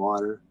paint in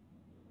water.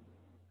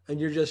 And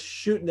you're just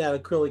shooting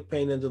that acrylic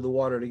paint into the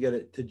water to get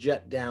it to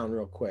jet down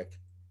real quick.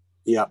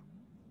 Yeah.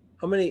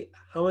 How many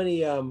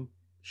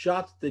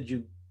shots did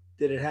you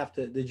have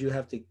to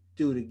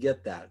do to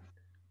get that?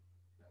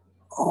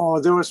 Oh,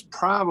 there was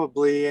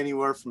probably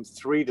anywhere from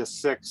 3 to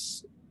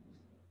 6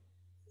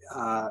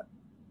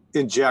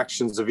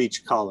 injections of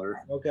each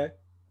color. Okay.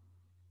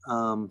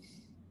 And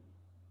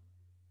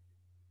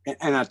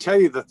I'll tell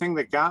you, the thing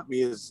that got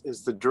me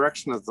is the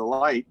direction of the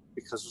light,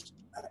 because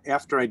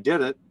after I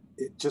did it,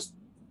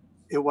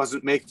 it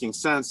wasn't making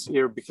sense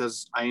here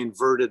because I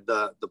inverted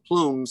the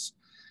plumes.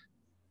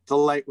 The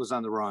light was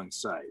on the wrong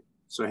side.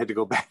 So I had to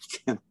go back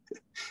and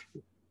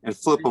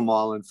flip them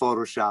all in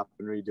Photoshop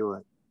and redo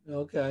it.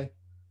 Okay.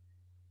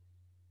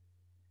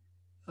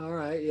 All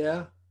right.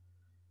 Yeah.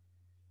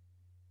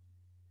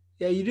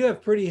 Yeah, you do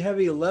have pretty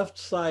heavy left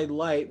side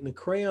light, and the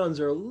crayons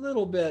are a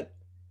little bit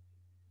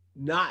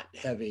not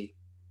heavy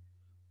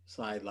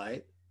side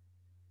light.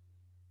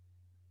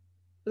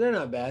 But they're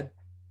not bad.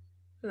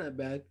 They're not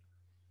bad.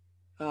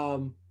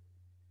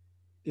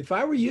 If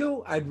I were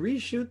you, I'd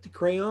reshoot the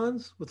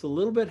crayons with a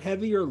little bit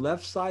heavier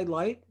left side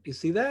light. Do you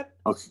see that?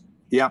 Okay.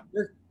 Yeah.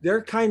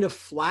 They're kind of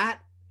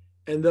flat,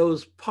 And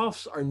those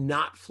puffs are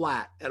not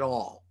flat at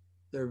all.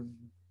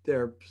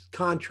 They're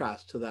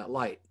contrast to that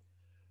light.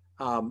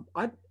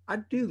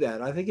 I'd do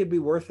that. I think it'd be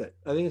worth it.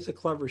 I think it's a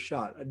clever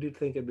shot. I do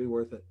think it'd be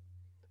worth it.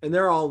 And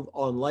they're all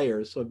on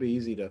layers, so it'd be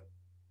easy to.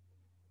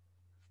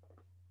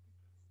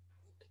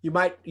 You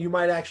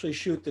might actually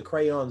shoot the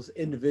crayons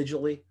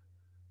individually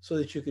so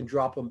that you can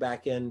drop them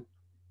back in.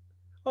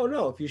 Oh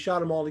no, if you shot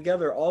them all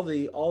together, all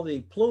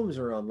the plumes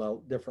are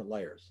on different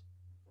layers.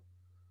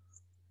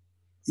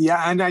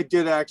 Yeah, and I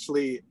did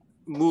actually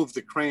move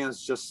the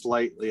crayons just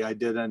slightly. I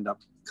did end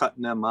up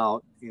cutting them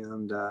out,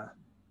 and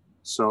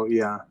so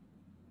yeah.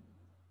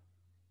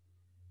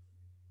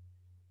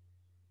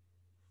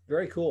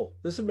 Very cool.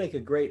 This would make a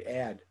great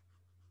ad.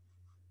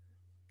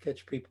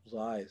 Catch people's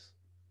eyes.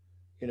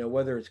 You know,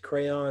 whether it's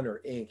crayon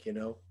or ink, you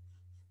know.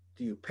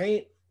 Do you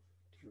paint?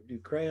 Do you do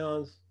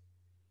crayons?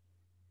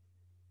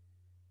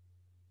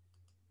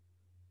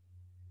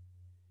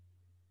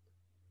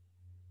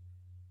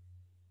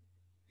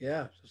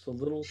 Yeah, just a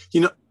little.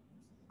 You know,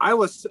 I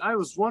was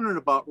wondering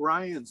about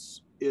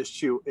Ryan's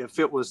issue, if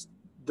it was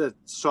the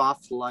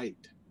soft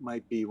light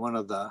might be one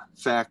of the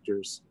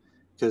factors,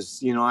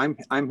 because you know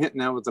I'm hitting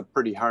that with a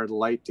pretty hard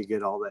light to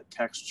get all that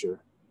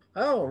texture.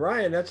 Oh,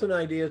 Ryan, that's an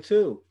idea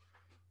too.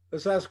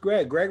 Let's ask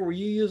Greg. Greg, were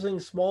you using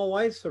small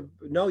lights or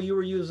no? You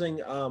were using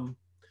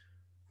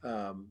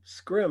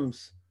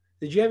scrims.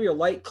 Did you have your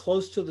light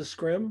close to the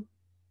scrim?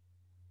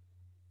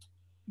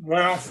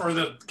 Well, for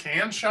the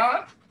can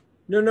shot?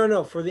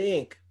 No, for the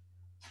ink.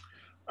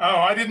 Oh,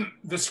 I didn't.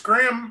 The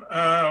scrim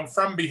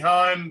from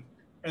behind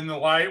in the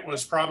light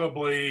was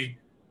probably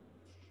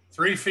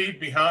 3 feet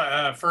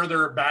behind,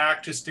 further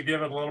back, just to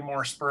give it a little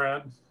more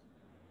spread.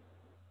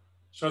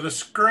 So the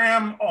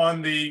scrim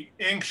on the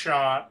ink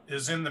shot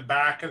is in the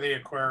back of the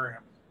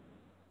aquarium,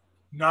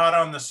 not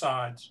on the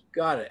sides.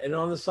 Got it. And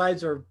on the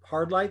sides are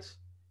hard lights?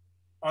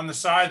 On the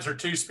sides are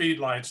 2 speed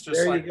lights, just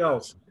there like you go.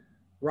 this.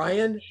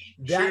 Ryan,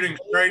 Shooting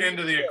straight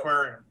into the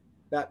aquarium.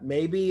 That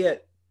may be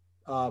it.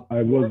 I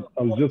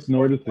was just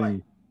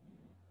noticing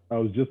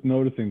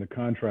the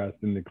contrast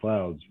in the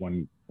clouds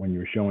when you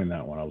were showing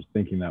that one. I was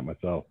thinking that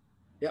myself.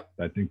 Yep.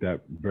 I think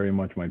that very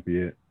much might be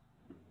it.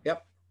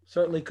 Yep,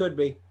 certainly could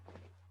be.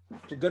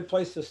 It's a good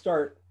place to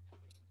start.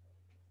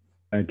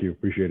 Thank you.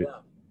 Appreciate it.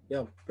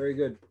 Yeah, very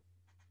good.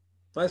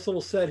 Nice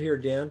little set here,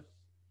 Dan.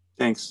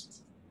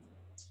 Thanks.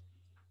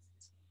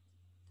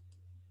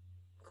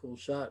 Cool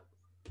shot.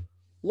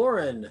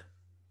 Lauren.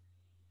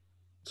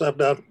 What's up,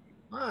 Doug?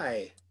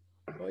 Hi.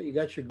 Well, you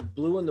got your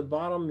blue in the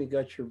bottom, you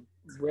got your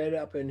red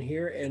up in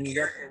here, and you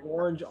got the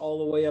orange all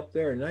the way up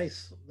there.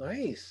 Nice,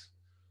 nice.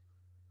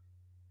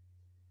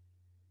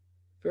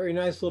 Very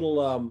nice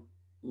little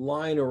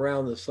line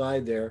around the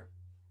side there.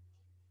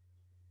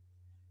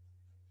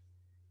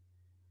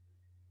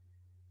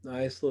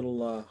 Nice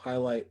little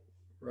highlight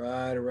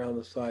right around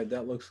the side.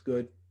 That looks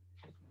good.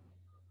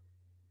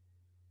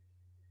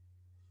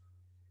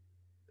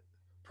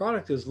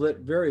 Product is lit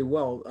very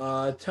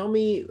well. Tell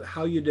me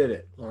how you did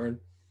it, Lauren.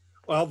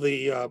 Well,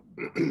 the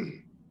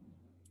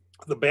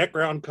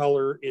background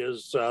color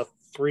is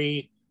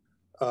 3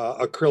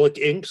 acrylic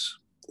inks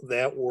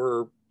that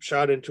were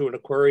shot into an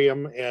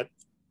aquarium at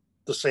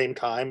the same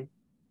time,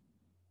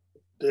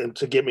 and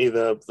to give me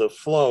the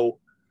flow.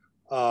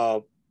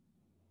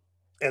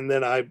 And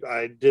then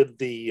I did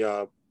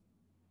the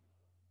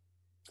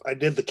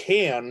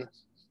can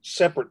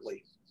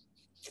separately,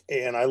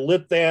 and I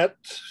lit that.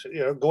 You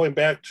know, going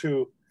back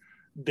to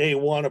day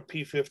one of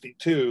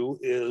P52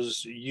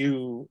 is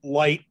you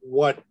light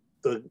what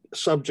the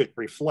subject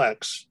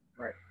reflects.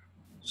 Right.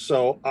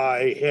 So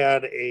I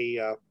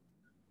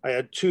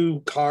had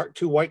two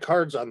white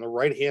cards on the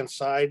right hand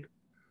side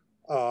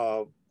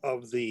of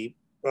the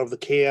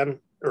can,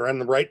 or on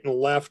the right and the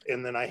left,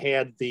 and then I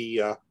had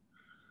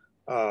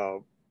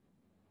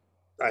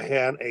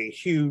a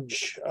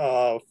huge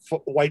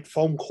white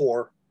foam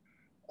core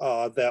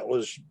that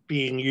was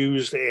being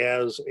used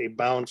as a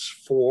bounce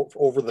for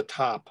over the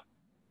top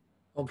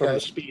from the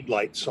speed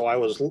light. So I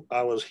was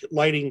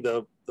lighting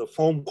the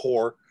foam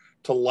core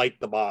to light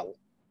the bottle.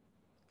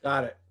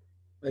 Got it.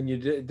 And you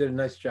did a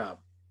nice job.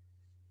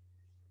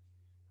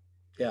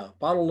 Yeah,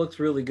 bottle looks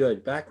really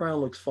good.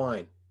 Background looks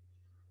fine.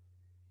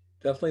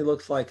 Definitely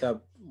looks like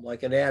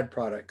an ad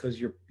product, because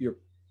your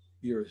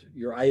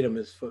item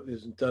is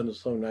done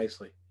so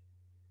nicely.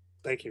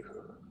 Thank you.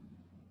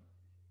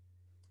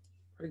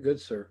 Very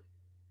good, sir.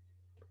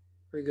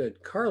 Very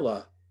good.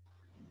 Carla.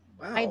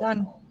 Wow. Hi,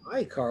 Don.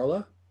 Hi,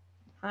 Carla.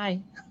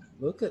 Hi.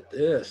 Look at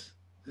this.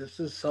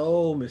 This is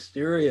so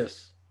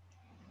mysterious.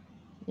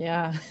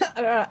 Yeah.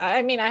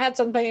 I mean, I had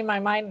something in my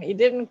mind. It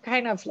didn't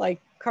kind of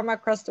like come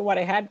across to what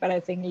I had, but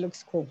I think it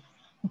looks cool.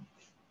 I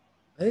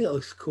think it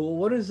looks cool.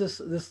 What is this?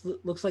 This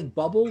looks like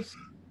bubbles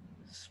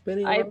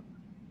spinning around?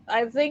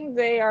 I think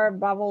they are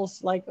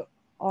bubbles like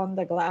on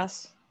the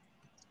glass.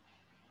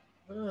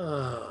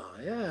 Oh,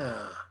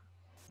 yeah.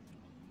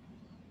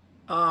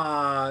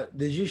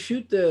 Did you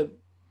shoot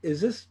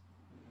is this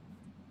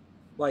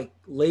like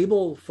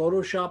label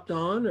photoshopped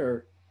on,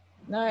 or?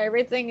 No,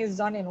 everything is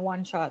done in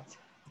one shot.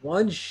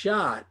 One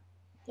shot.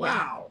 Yeah.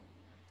 Wow.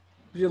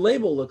 Your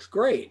label looks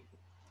great.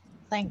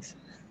 Thanks.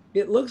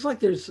 It looks like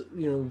there's,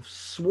 you know,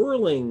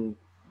 swirling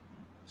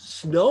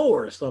snow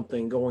or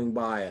something going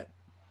by it.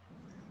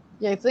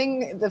 Yeah, I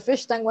think the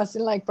fish tank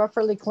wasn't like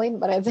properly cleaned,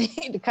 but I think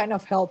it kind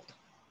of helped.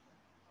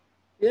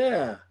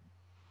 Yeah.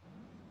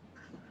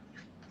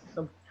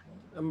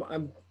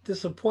 I'm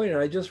disappointed.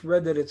 I just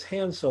read that it's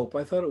hand soap.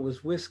 I thought it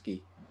was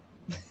whiskey.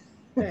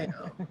 Damn.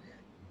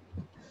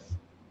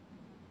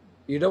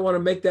 You don't want to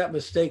make that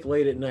mistake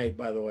late at night,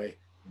 by the way.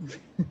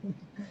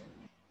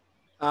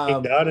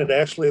 Hey, God, it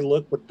actually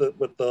looked with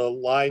the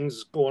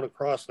lines going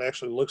across. It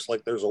actually looks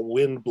like there's a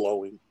wind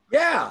blowing.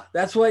 Yeah,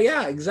 that's why.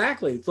 Yeah,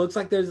 exactly. It looks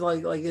like there's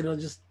like you know,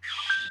 just,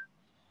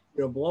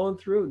 you know, blowing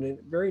through, and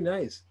very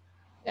nice.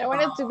 I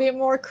want it to be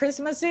more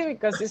Christmassy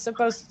because it's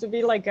supposed to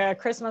be like a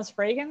Christmas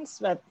fragrance,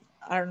 but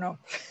I don't know.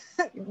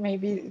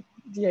 Maybe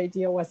the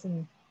idea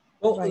wasn't.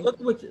 Well, right.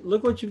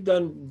 look what you've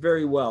done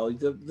very well.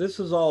 This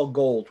is all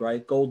gold,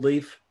 right? Gold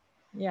leaf.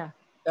 Yeah.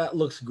 That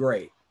looks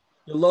great.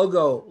 Your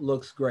logo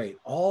looks great.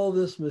 All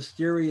this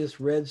mysterious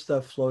red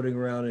stuff floating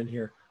around in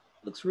here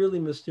looks really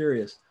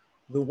mysterious.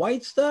 The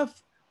white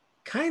stuff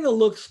kind of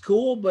looks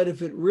cool, but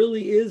if it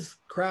really is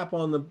crap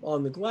on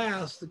the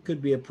glass, it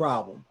could be a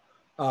problem.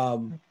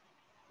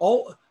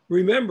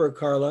 Remember,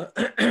 Carla,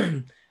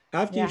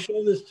 after you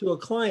show this to a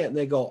client and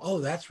they go, "Oh,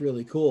 that's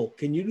really cool.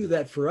 Can you do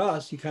that for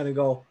us?" You kind of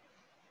go,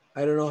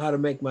 "I don't know how to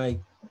make my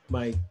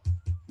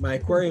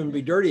aquarium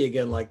be dirty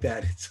again like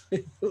that."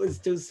 It was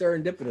too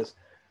serendipitous.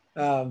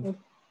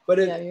 But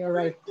yeah, you're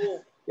right.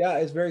 Cool. Yeah,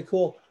 it's very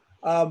cool.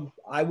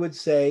 I would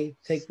say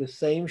take the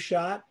same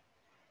shot,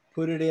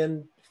 put it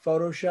in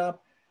Photoshop,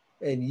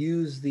 and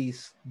use the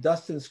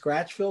dust and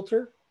scratch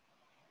filter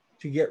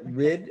to get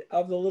rid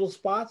of the little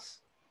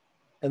spots,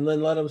 and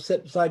then let them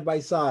sit side by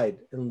side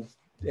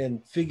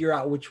and figure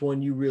out which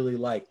one you really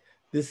like.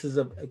 This is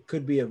it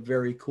could be a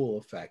very cool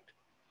effect.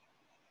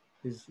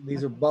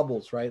 These are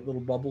bubbles, right?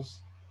 Little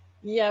bubbles.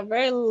 Yeah,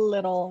 very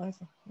little.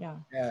 Yeah.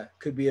 Yeah,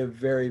 could be a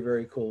very,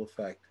 very cool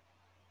effect.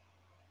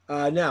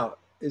 Now,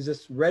 is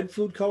this red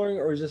food coloring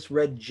or is this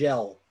red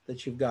gel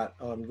that you've got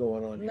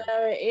going on here?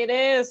 No, it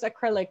is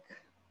acrylic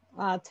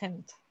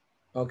tint.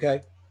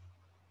 Okay.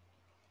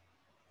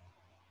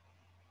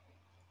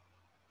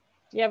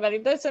 Yeah, but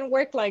it doesn't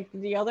work like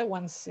the other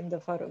ones in the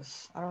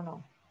photos. I don't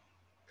know.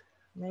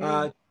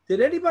 Maybe.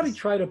 Did anybody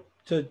try to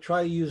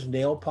use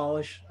nail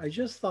polish? I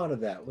just thought of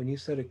that when you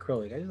said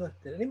acrylic.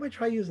 Did anybody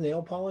try to use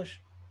nail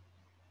polish?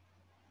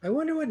 I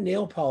wonder what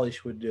nail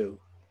polish would do.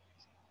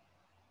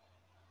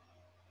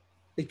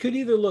 It could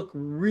either look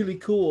really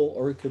cool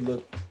or it could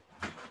look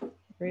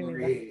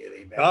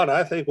really bad. God,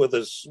 I think with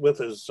as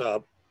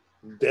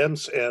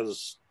dense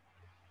as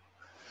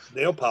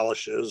nail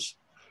polish is,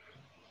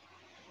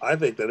 I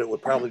think that it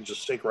would probably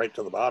just sink right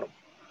to the bottom.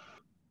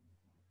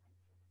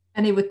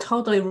 And it would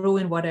totally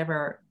ruin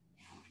whatever,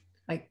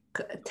 like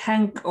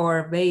tank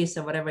or vase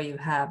or whatever you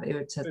have.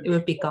 It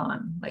would be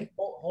gone. Like,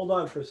 hold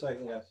on for a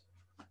second, guys.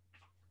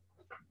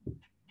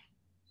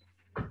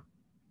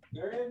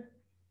 Marion?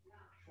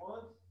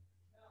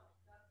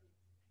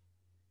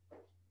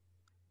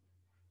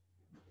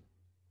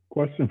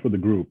 Question for the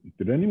group.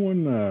 Did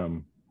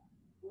anyone,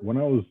 when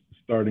I was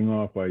starting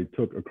off, I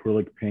took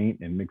acrylic paint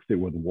and mixed it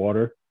with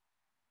water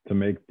to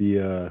make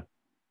the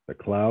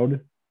cloud.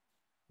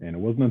 And it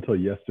wasn't until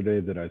yesterday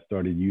that I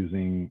started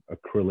using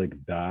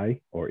acrylic dye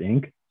or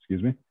ink,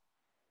 excuse me.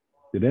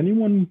 Did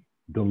anyone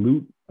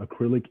dilute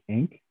acrylic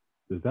ink?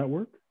 Does that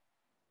work?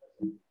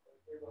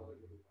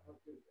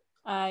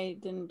 I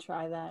didn't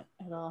try that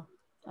at all.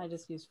 I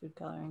just used food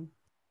coloring.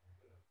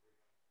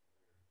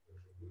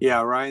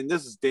 Yeah, Ryan,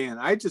 this is Dan.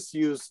 I just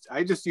used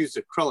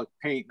acrylic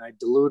paint and I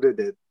diluted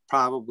it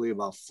probably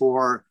about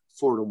 4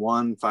 to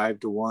 1, 5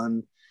 to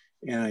 1.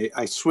 And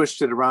I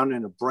switched it around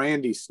in a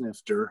brandy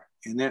snifter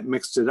and that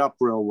mixed it up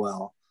real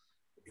well.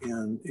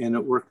 And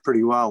it worked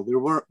pretty well. There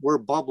were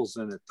bubbles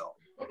in it though.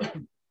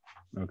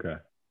 Okay.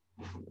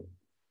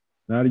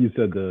 Now that you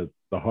said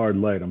the hard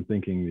light, I'm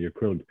thinking the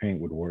acrylic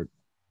paint would work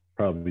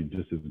probably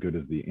just as good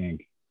as the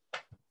ink.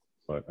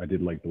 But I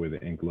did like the way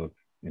the ink looked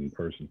in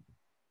person.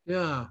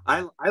 Yeah.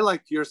 I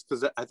liked yours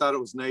because I thought it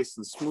was nice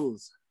and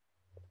smooth.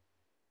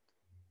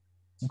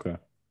 Okay.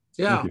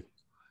 Yeah.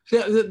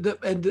 Yeah.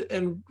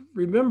 And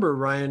remember,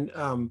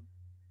 Ryan,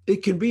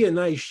 it can be a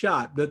nice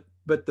shot,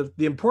 but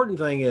the important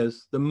thing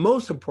is, the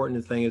most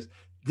important thing is,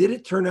 did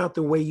it turn out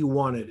the way you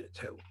wanted it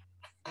to?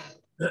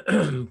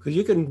 Because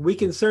we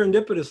can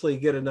serendipitously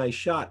get a nice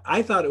shot.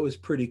 I thought it was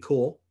pretty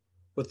cool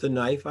with the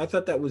knife. I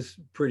thought that was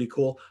pretty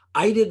cool.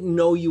 I didn't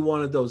know you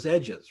wanted those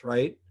edges,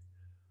 right?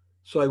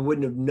 So I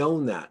wouldn't have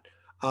known that.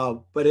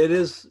 But it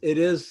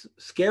is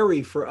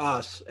scary for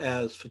us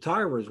as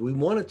photographers. We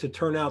want it to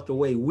turn out the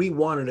way we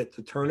wanted it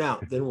to turn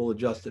out. Then we'll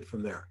adjust it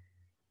from there.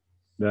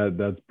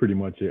 That's pretty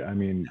much it. I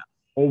mean,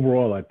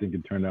 overall, I think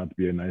it turned out to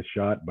be a nice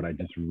shot, but I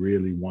just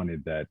really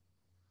wanted that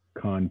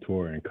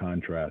contour and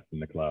contrast in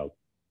the clouds.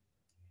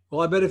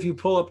 Well, I bet if you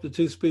pull up the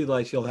 2 speed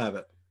lights, you'll have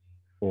it.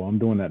 Oh, I'm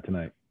doing that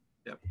tonight.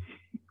 Yep.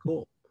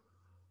 Cool.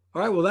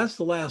 All right, well, that's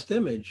the last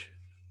image.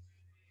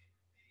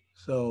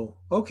 So,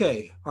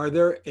 okay, are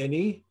there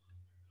any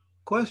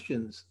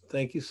questions?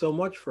 Thank you so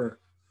much for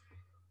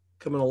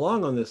coming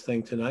along on this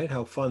thing tonight.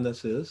 How fun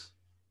this is.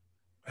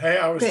 Hey,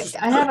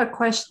 I have a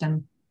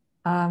question.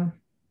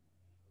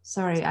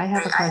 Sorry, I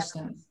have a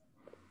question.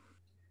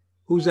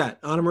 Who's that?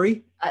 Anna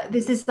Marie?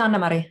 This is Anna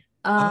Marie.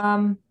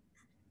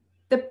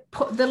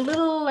 The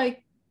little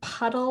like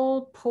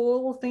puddle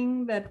pool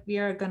thing that we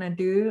are gonna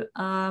do.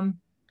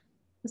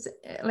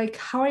 Like,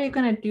 how are you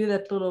gonna do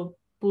that little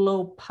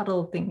blow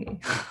puddle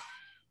thingy?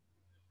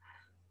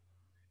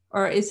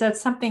 Or is that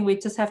something we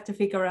just have to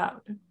figure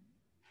out?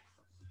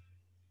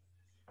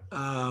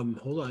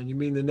 Hold on. You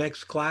mean the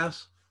next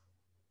class?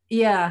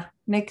 Yeah,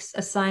 next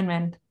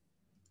assignment.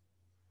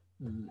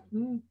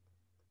 Mm-hmm.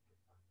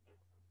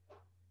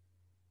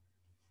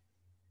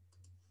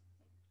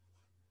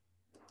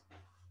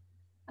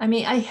 I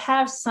mean, I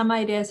have some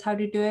ideas how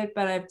to do it,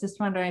 but I'm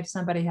just wondering if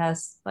somebody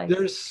has like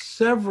there's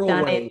several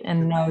done ways it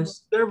and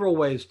knows. Several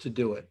ways to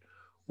do it.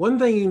 One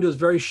thing you can do is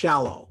very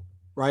shallow,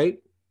 right?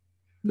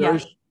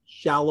 Very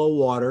shallow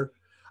water,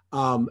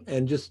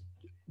 and just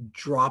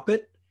drop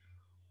it.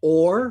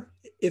 Or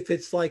if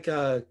it's like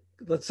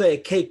let's say a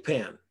cake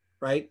pan,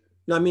 right?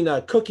 No, I mean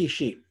a cookie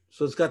sheet.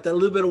 So it's got that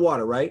little bit of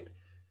water, right?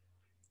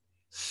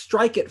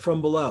 Strike it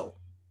from below.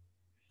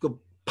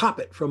 Go pop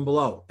it from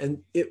below,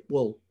 and it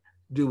will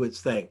do its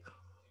thing.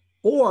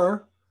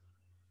 Or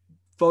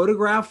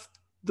photograph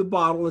the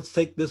bottle. Let's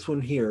take this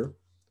one here.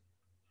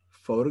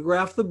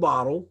 Photograph the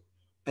bottle,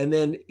 and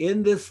then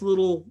in this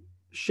little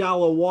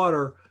shallow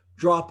water,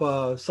 drop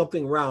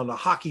something around, a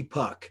hockey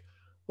puck,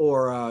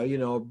 or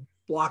a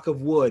block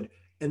of wood,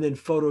 and then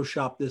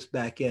Photoshop this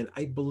back in.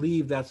 I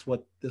believe that's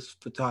what this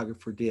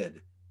photographer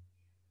did.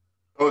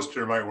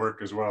 Coaster might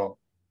work as well.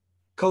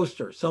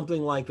 Coaster,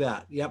 something like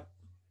that. Yep.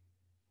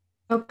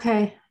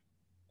 Okay.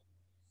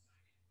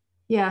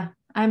 Yeah,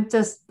 I'm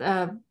just,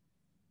 yeah,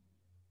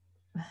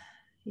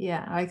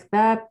 like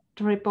that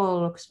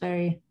ripple looks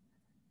very,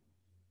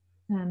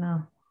 I don't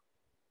know.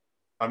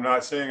 I'm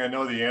not saying I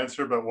know the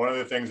answer, but one of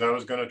the things I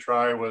was going to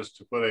try was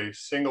to put a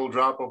single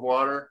drop of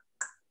water,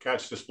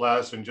 catch the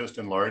splash, and just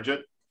enlarge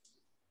it,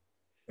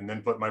 and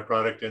then put my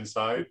product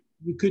inside.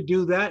 You could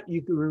do that.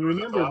 You could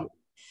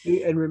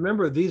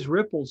remember these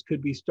ripples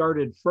could be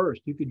started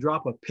first. You could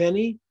drop a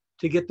penny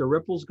to get the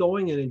ripples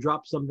going, and then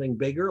drop something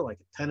bigger like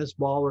a tennis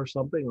ball or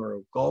something, or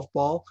a golf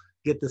ball,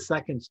 get the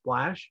second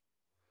splash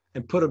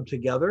and put them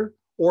together,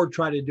 or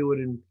try to do it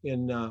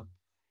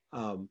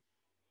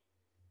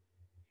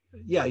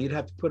yeah, you'd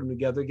have to put them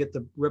together, get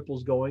the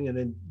ripples going, and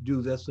then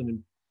do this, and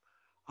then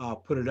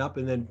put it up,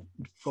 and then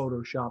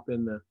Photoshop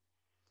in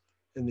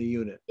the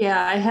unit.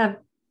 Yeah,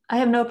 I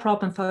have no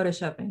problem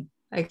photoshopping.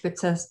 I could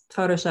just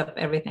Photoshop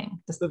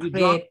everything. Just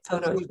create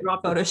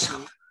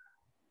Photoshop.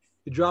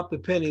 You drop the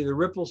penny, the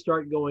ripples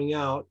start going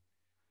out.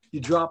 You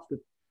drop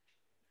the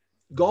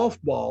golf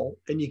ball,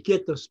 and you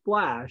get the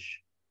splash.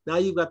 Now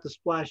you've got the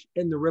splash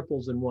and the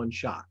ripples in one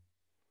shot.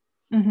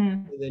 Mm-hmm.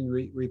 And then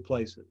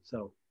replace it.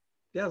 So,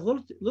 yeah, a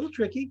little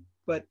tricky,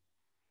 but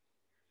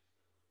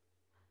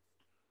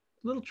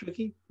you'll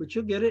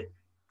get it.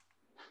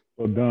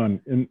 Well, Don,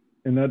 in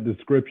that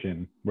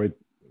description, right?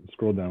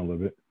 Scroll down a little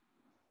bit.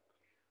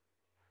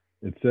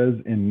 It says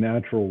in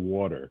natural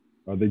water.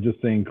 Are they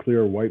just saying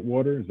clear white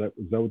water? Is that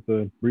what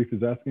the brief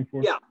is asking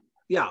for?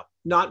 Yeah,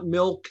 not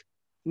milk.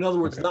 In other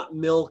words, not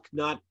milk,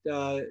 not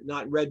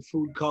red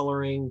food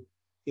coloring.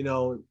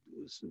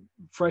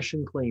 Fresh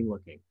and clean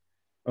looking.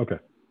 Okay.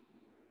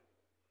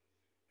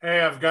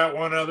 Hey, I've got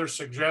one other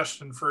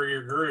suggestion for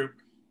your group.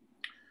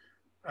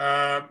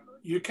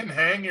 You can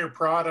hang your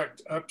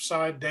product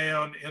upside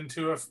down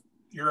into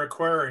your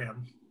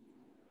aquarium,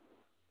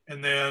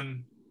 and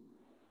then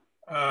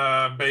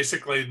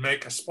basically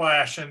make a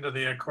splash into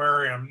the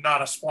aquarium.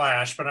 Not a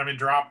splash, but I mean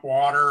drop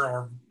water,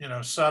 or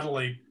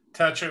subtly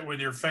touch it with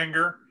your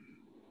finger,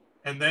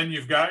 and then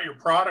you've got your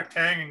product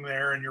hanging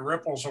there, and your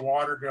ripples of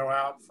water go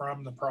out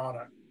from the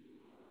product.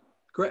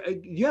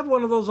 Great. Do you have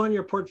one of those on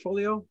your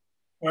portfolio?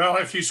 Well,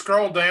 if you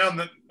scroll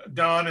down,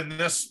 Don,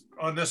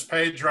 on this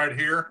page right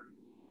here,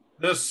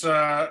 that's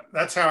how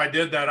I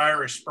did that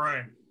Irish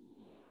Spring.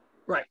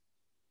 Right.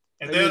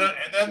 And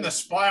then the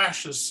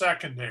splash is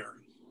secondary.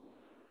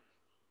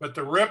 But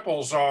the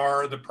ripples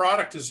the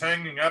product is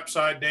hanging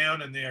upside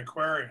down in the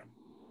aquarium.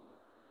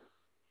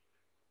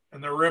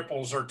 And the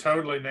ripples are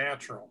totally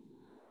natural.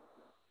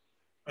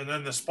 And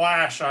then the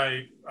splash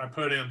I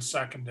put in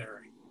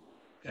secondary.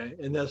 Okay,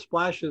 and the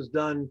splash is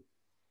done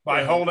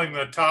by holding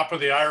the top of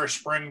the Irish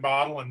Spring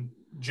bottle and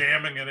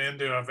jamming it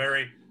into a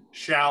very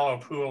shallow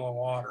pool of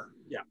water.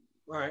 Yeah,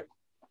 all right,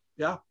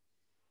 yeah.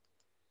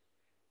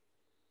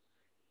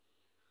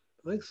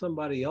 I think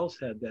somebody else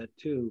had that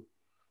too.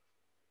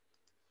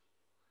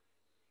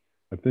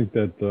 I think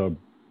that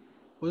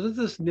wasn't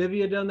this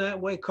Nivea done that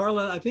way?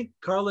 I think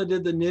Carla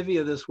did the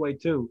Nivea this way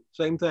too.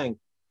 Same thing.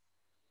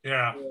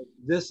 Yeah.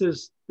 This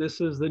is the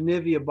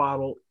Nivea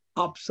bottle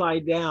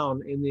upside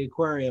down in the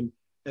aquarium,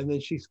 and then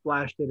she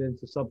splashed it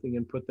into something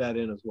and put that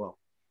in as well.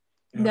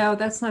 No,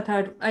 that's not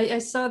hard. I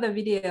saw the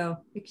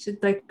video. It's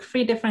like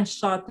 3 different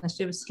shots and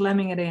she was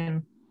slamming it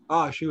in.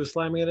 Oh, she was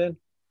slamming it in?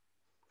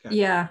 Okay.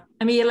 Yeah.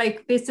 I mean,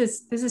 like, this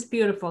is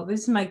beautiful.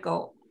 This is my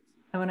goal.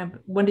 I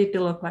want it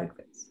to look like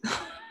this.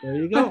 There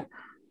you go.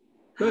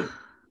 Good.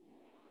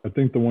 I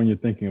think the one you're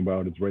thinking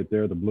about is right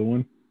there, the blue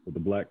one with the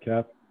black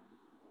cap.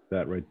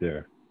 That right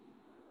there.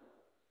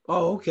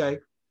 Oh, okay.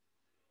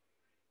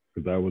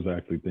 Because I was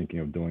actually thinking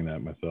of doing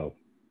that myself.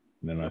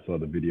 And then I saw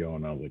the video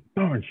and I was like,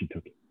 darn, she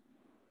took it.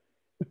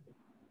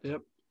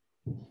 Yep.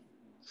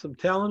 Some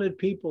talented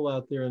people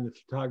out there in the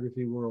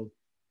photography world.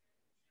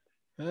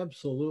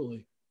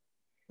 Absolutely.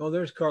 Oh,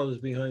 there's Carla's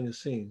behind the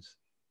scenes.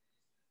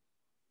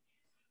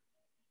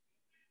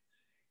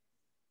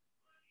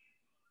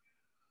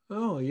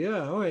 Oh,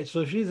 yeah. All right.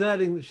 So she's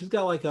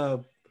got like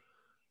a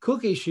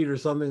cookie sheet or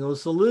something.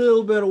 It's a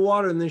little bit of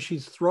water and then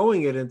she's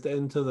throwing it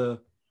into the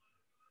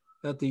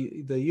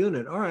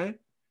unit. All right.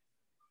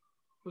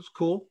 That's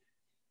cool.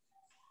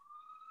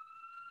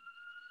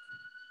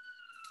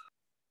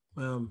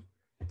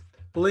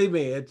 Believe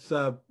me, it's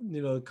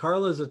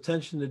Carla's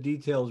attention to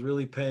detail is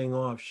really paying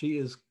off.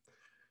 She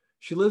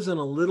lives in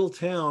a little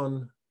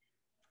town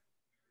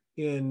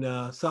in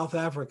South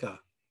Africa.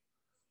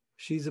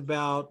 She's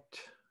about,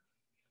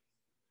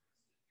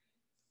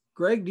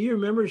 Greg, do you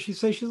remember? She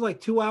says she's like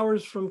 2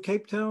 hours from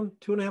Cape Town,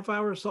 2.5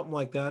 hours, something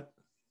like that.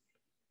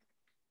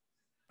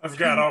 I've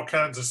got all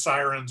kinds of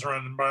sirens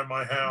running by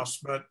my house,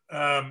 but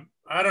I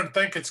don't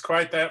think it's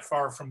quite that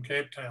far from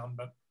Cape Town,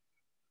 but.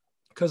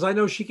 Because I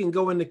know she can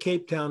go into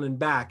Cape Town and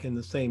back in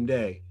the same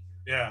day.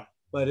 Yeah.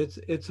 But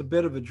it's a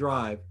bit of a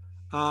drive.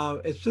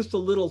 It's just a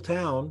little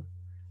town,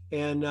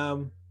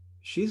 and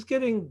she's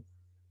getting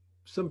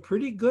some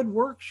pretty good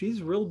work.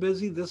 She's real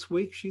busy this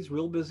week. She's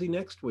real busy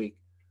next week.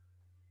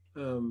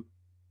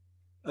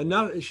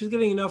 She's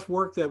getting enough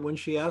work that when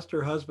she asked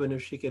her husband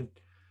if she could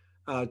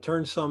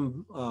turn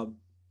some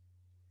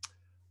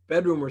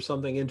bedroom or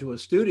something into a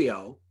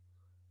studio,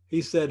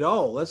 he said,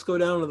 oh, let's go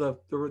down to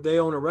they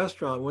own a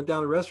restaurant, went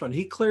down to the restaurant.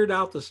 He cleared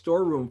out the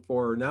storeroom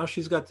for her. Now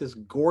she's got this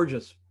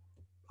gorgeous,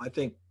 I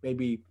think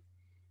maybe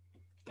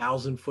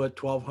 1,000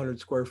 foot, 1,200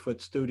 square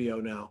foot studio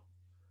now.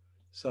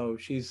 So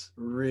she's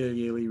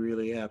really,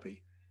 really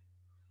happy.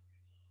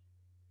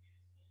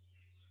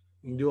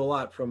 You can do a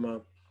lot from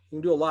a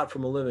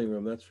living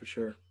room, that's for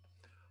sure.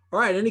 All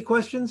right, any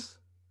questions?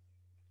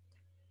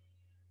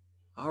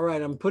 All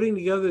right, I'm putting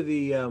together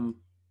the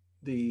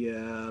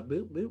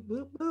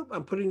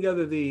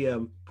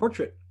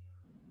portrait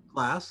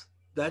class.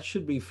 That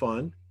should be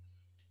fun.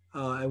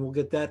 And we'll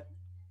get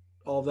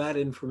all that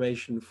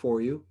information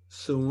for you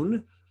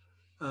soon.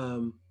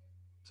 So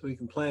you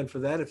can plan for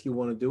that if you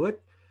want to do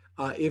it.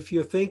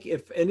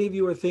 If any of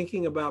you are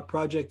thinking about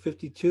Project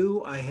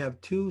 52, I have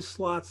 2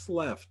 slots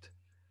left,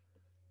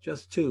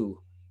 just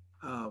 2.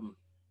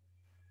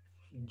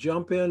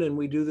 Jump in, and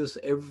we do this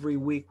every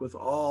week with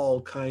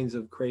all kinds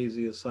of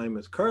crazy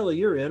assignments. Carla,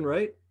 you're in,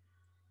 right?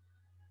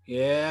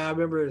 Yeah, I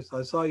remember.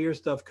 I saw your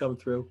stuff come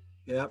through.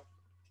 Yep.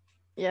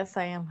 Yes,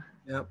 I am.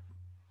 Yep.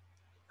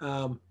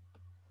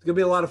 It's gonna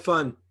be a lot of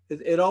fun.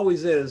 It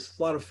always is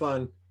a lot of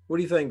fun. What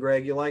do you think,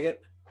 Greg? You like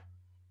it?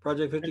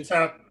 Project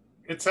 52?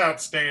 It's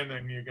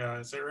outstanding, you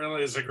guys. It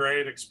really is a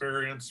great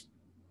experience.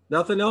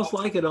 Nothing else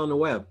like it on the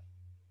web.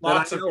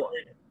 Love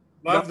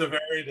the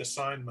varied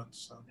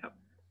assignments. So. Yep.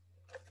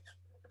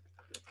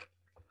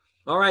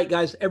 All right,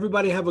 guys.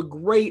 Everybody have a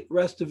great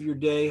rest of your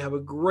day. Have a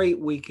great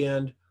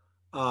weekend.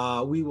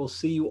 We will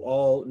see you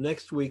all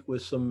next week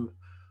with some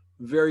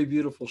very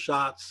beautiful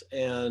shots.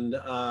 And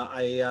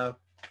I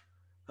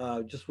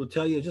just will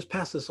tell you, just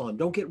pass this on.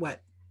 Don't get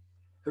wet.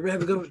 Everybody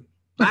have a good one.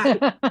 Bye.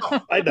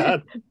 Bye,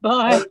 Don.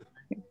 Bye.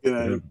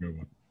 Good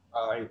night.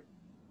 Bye.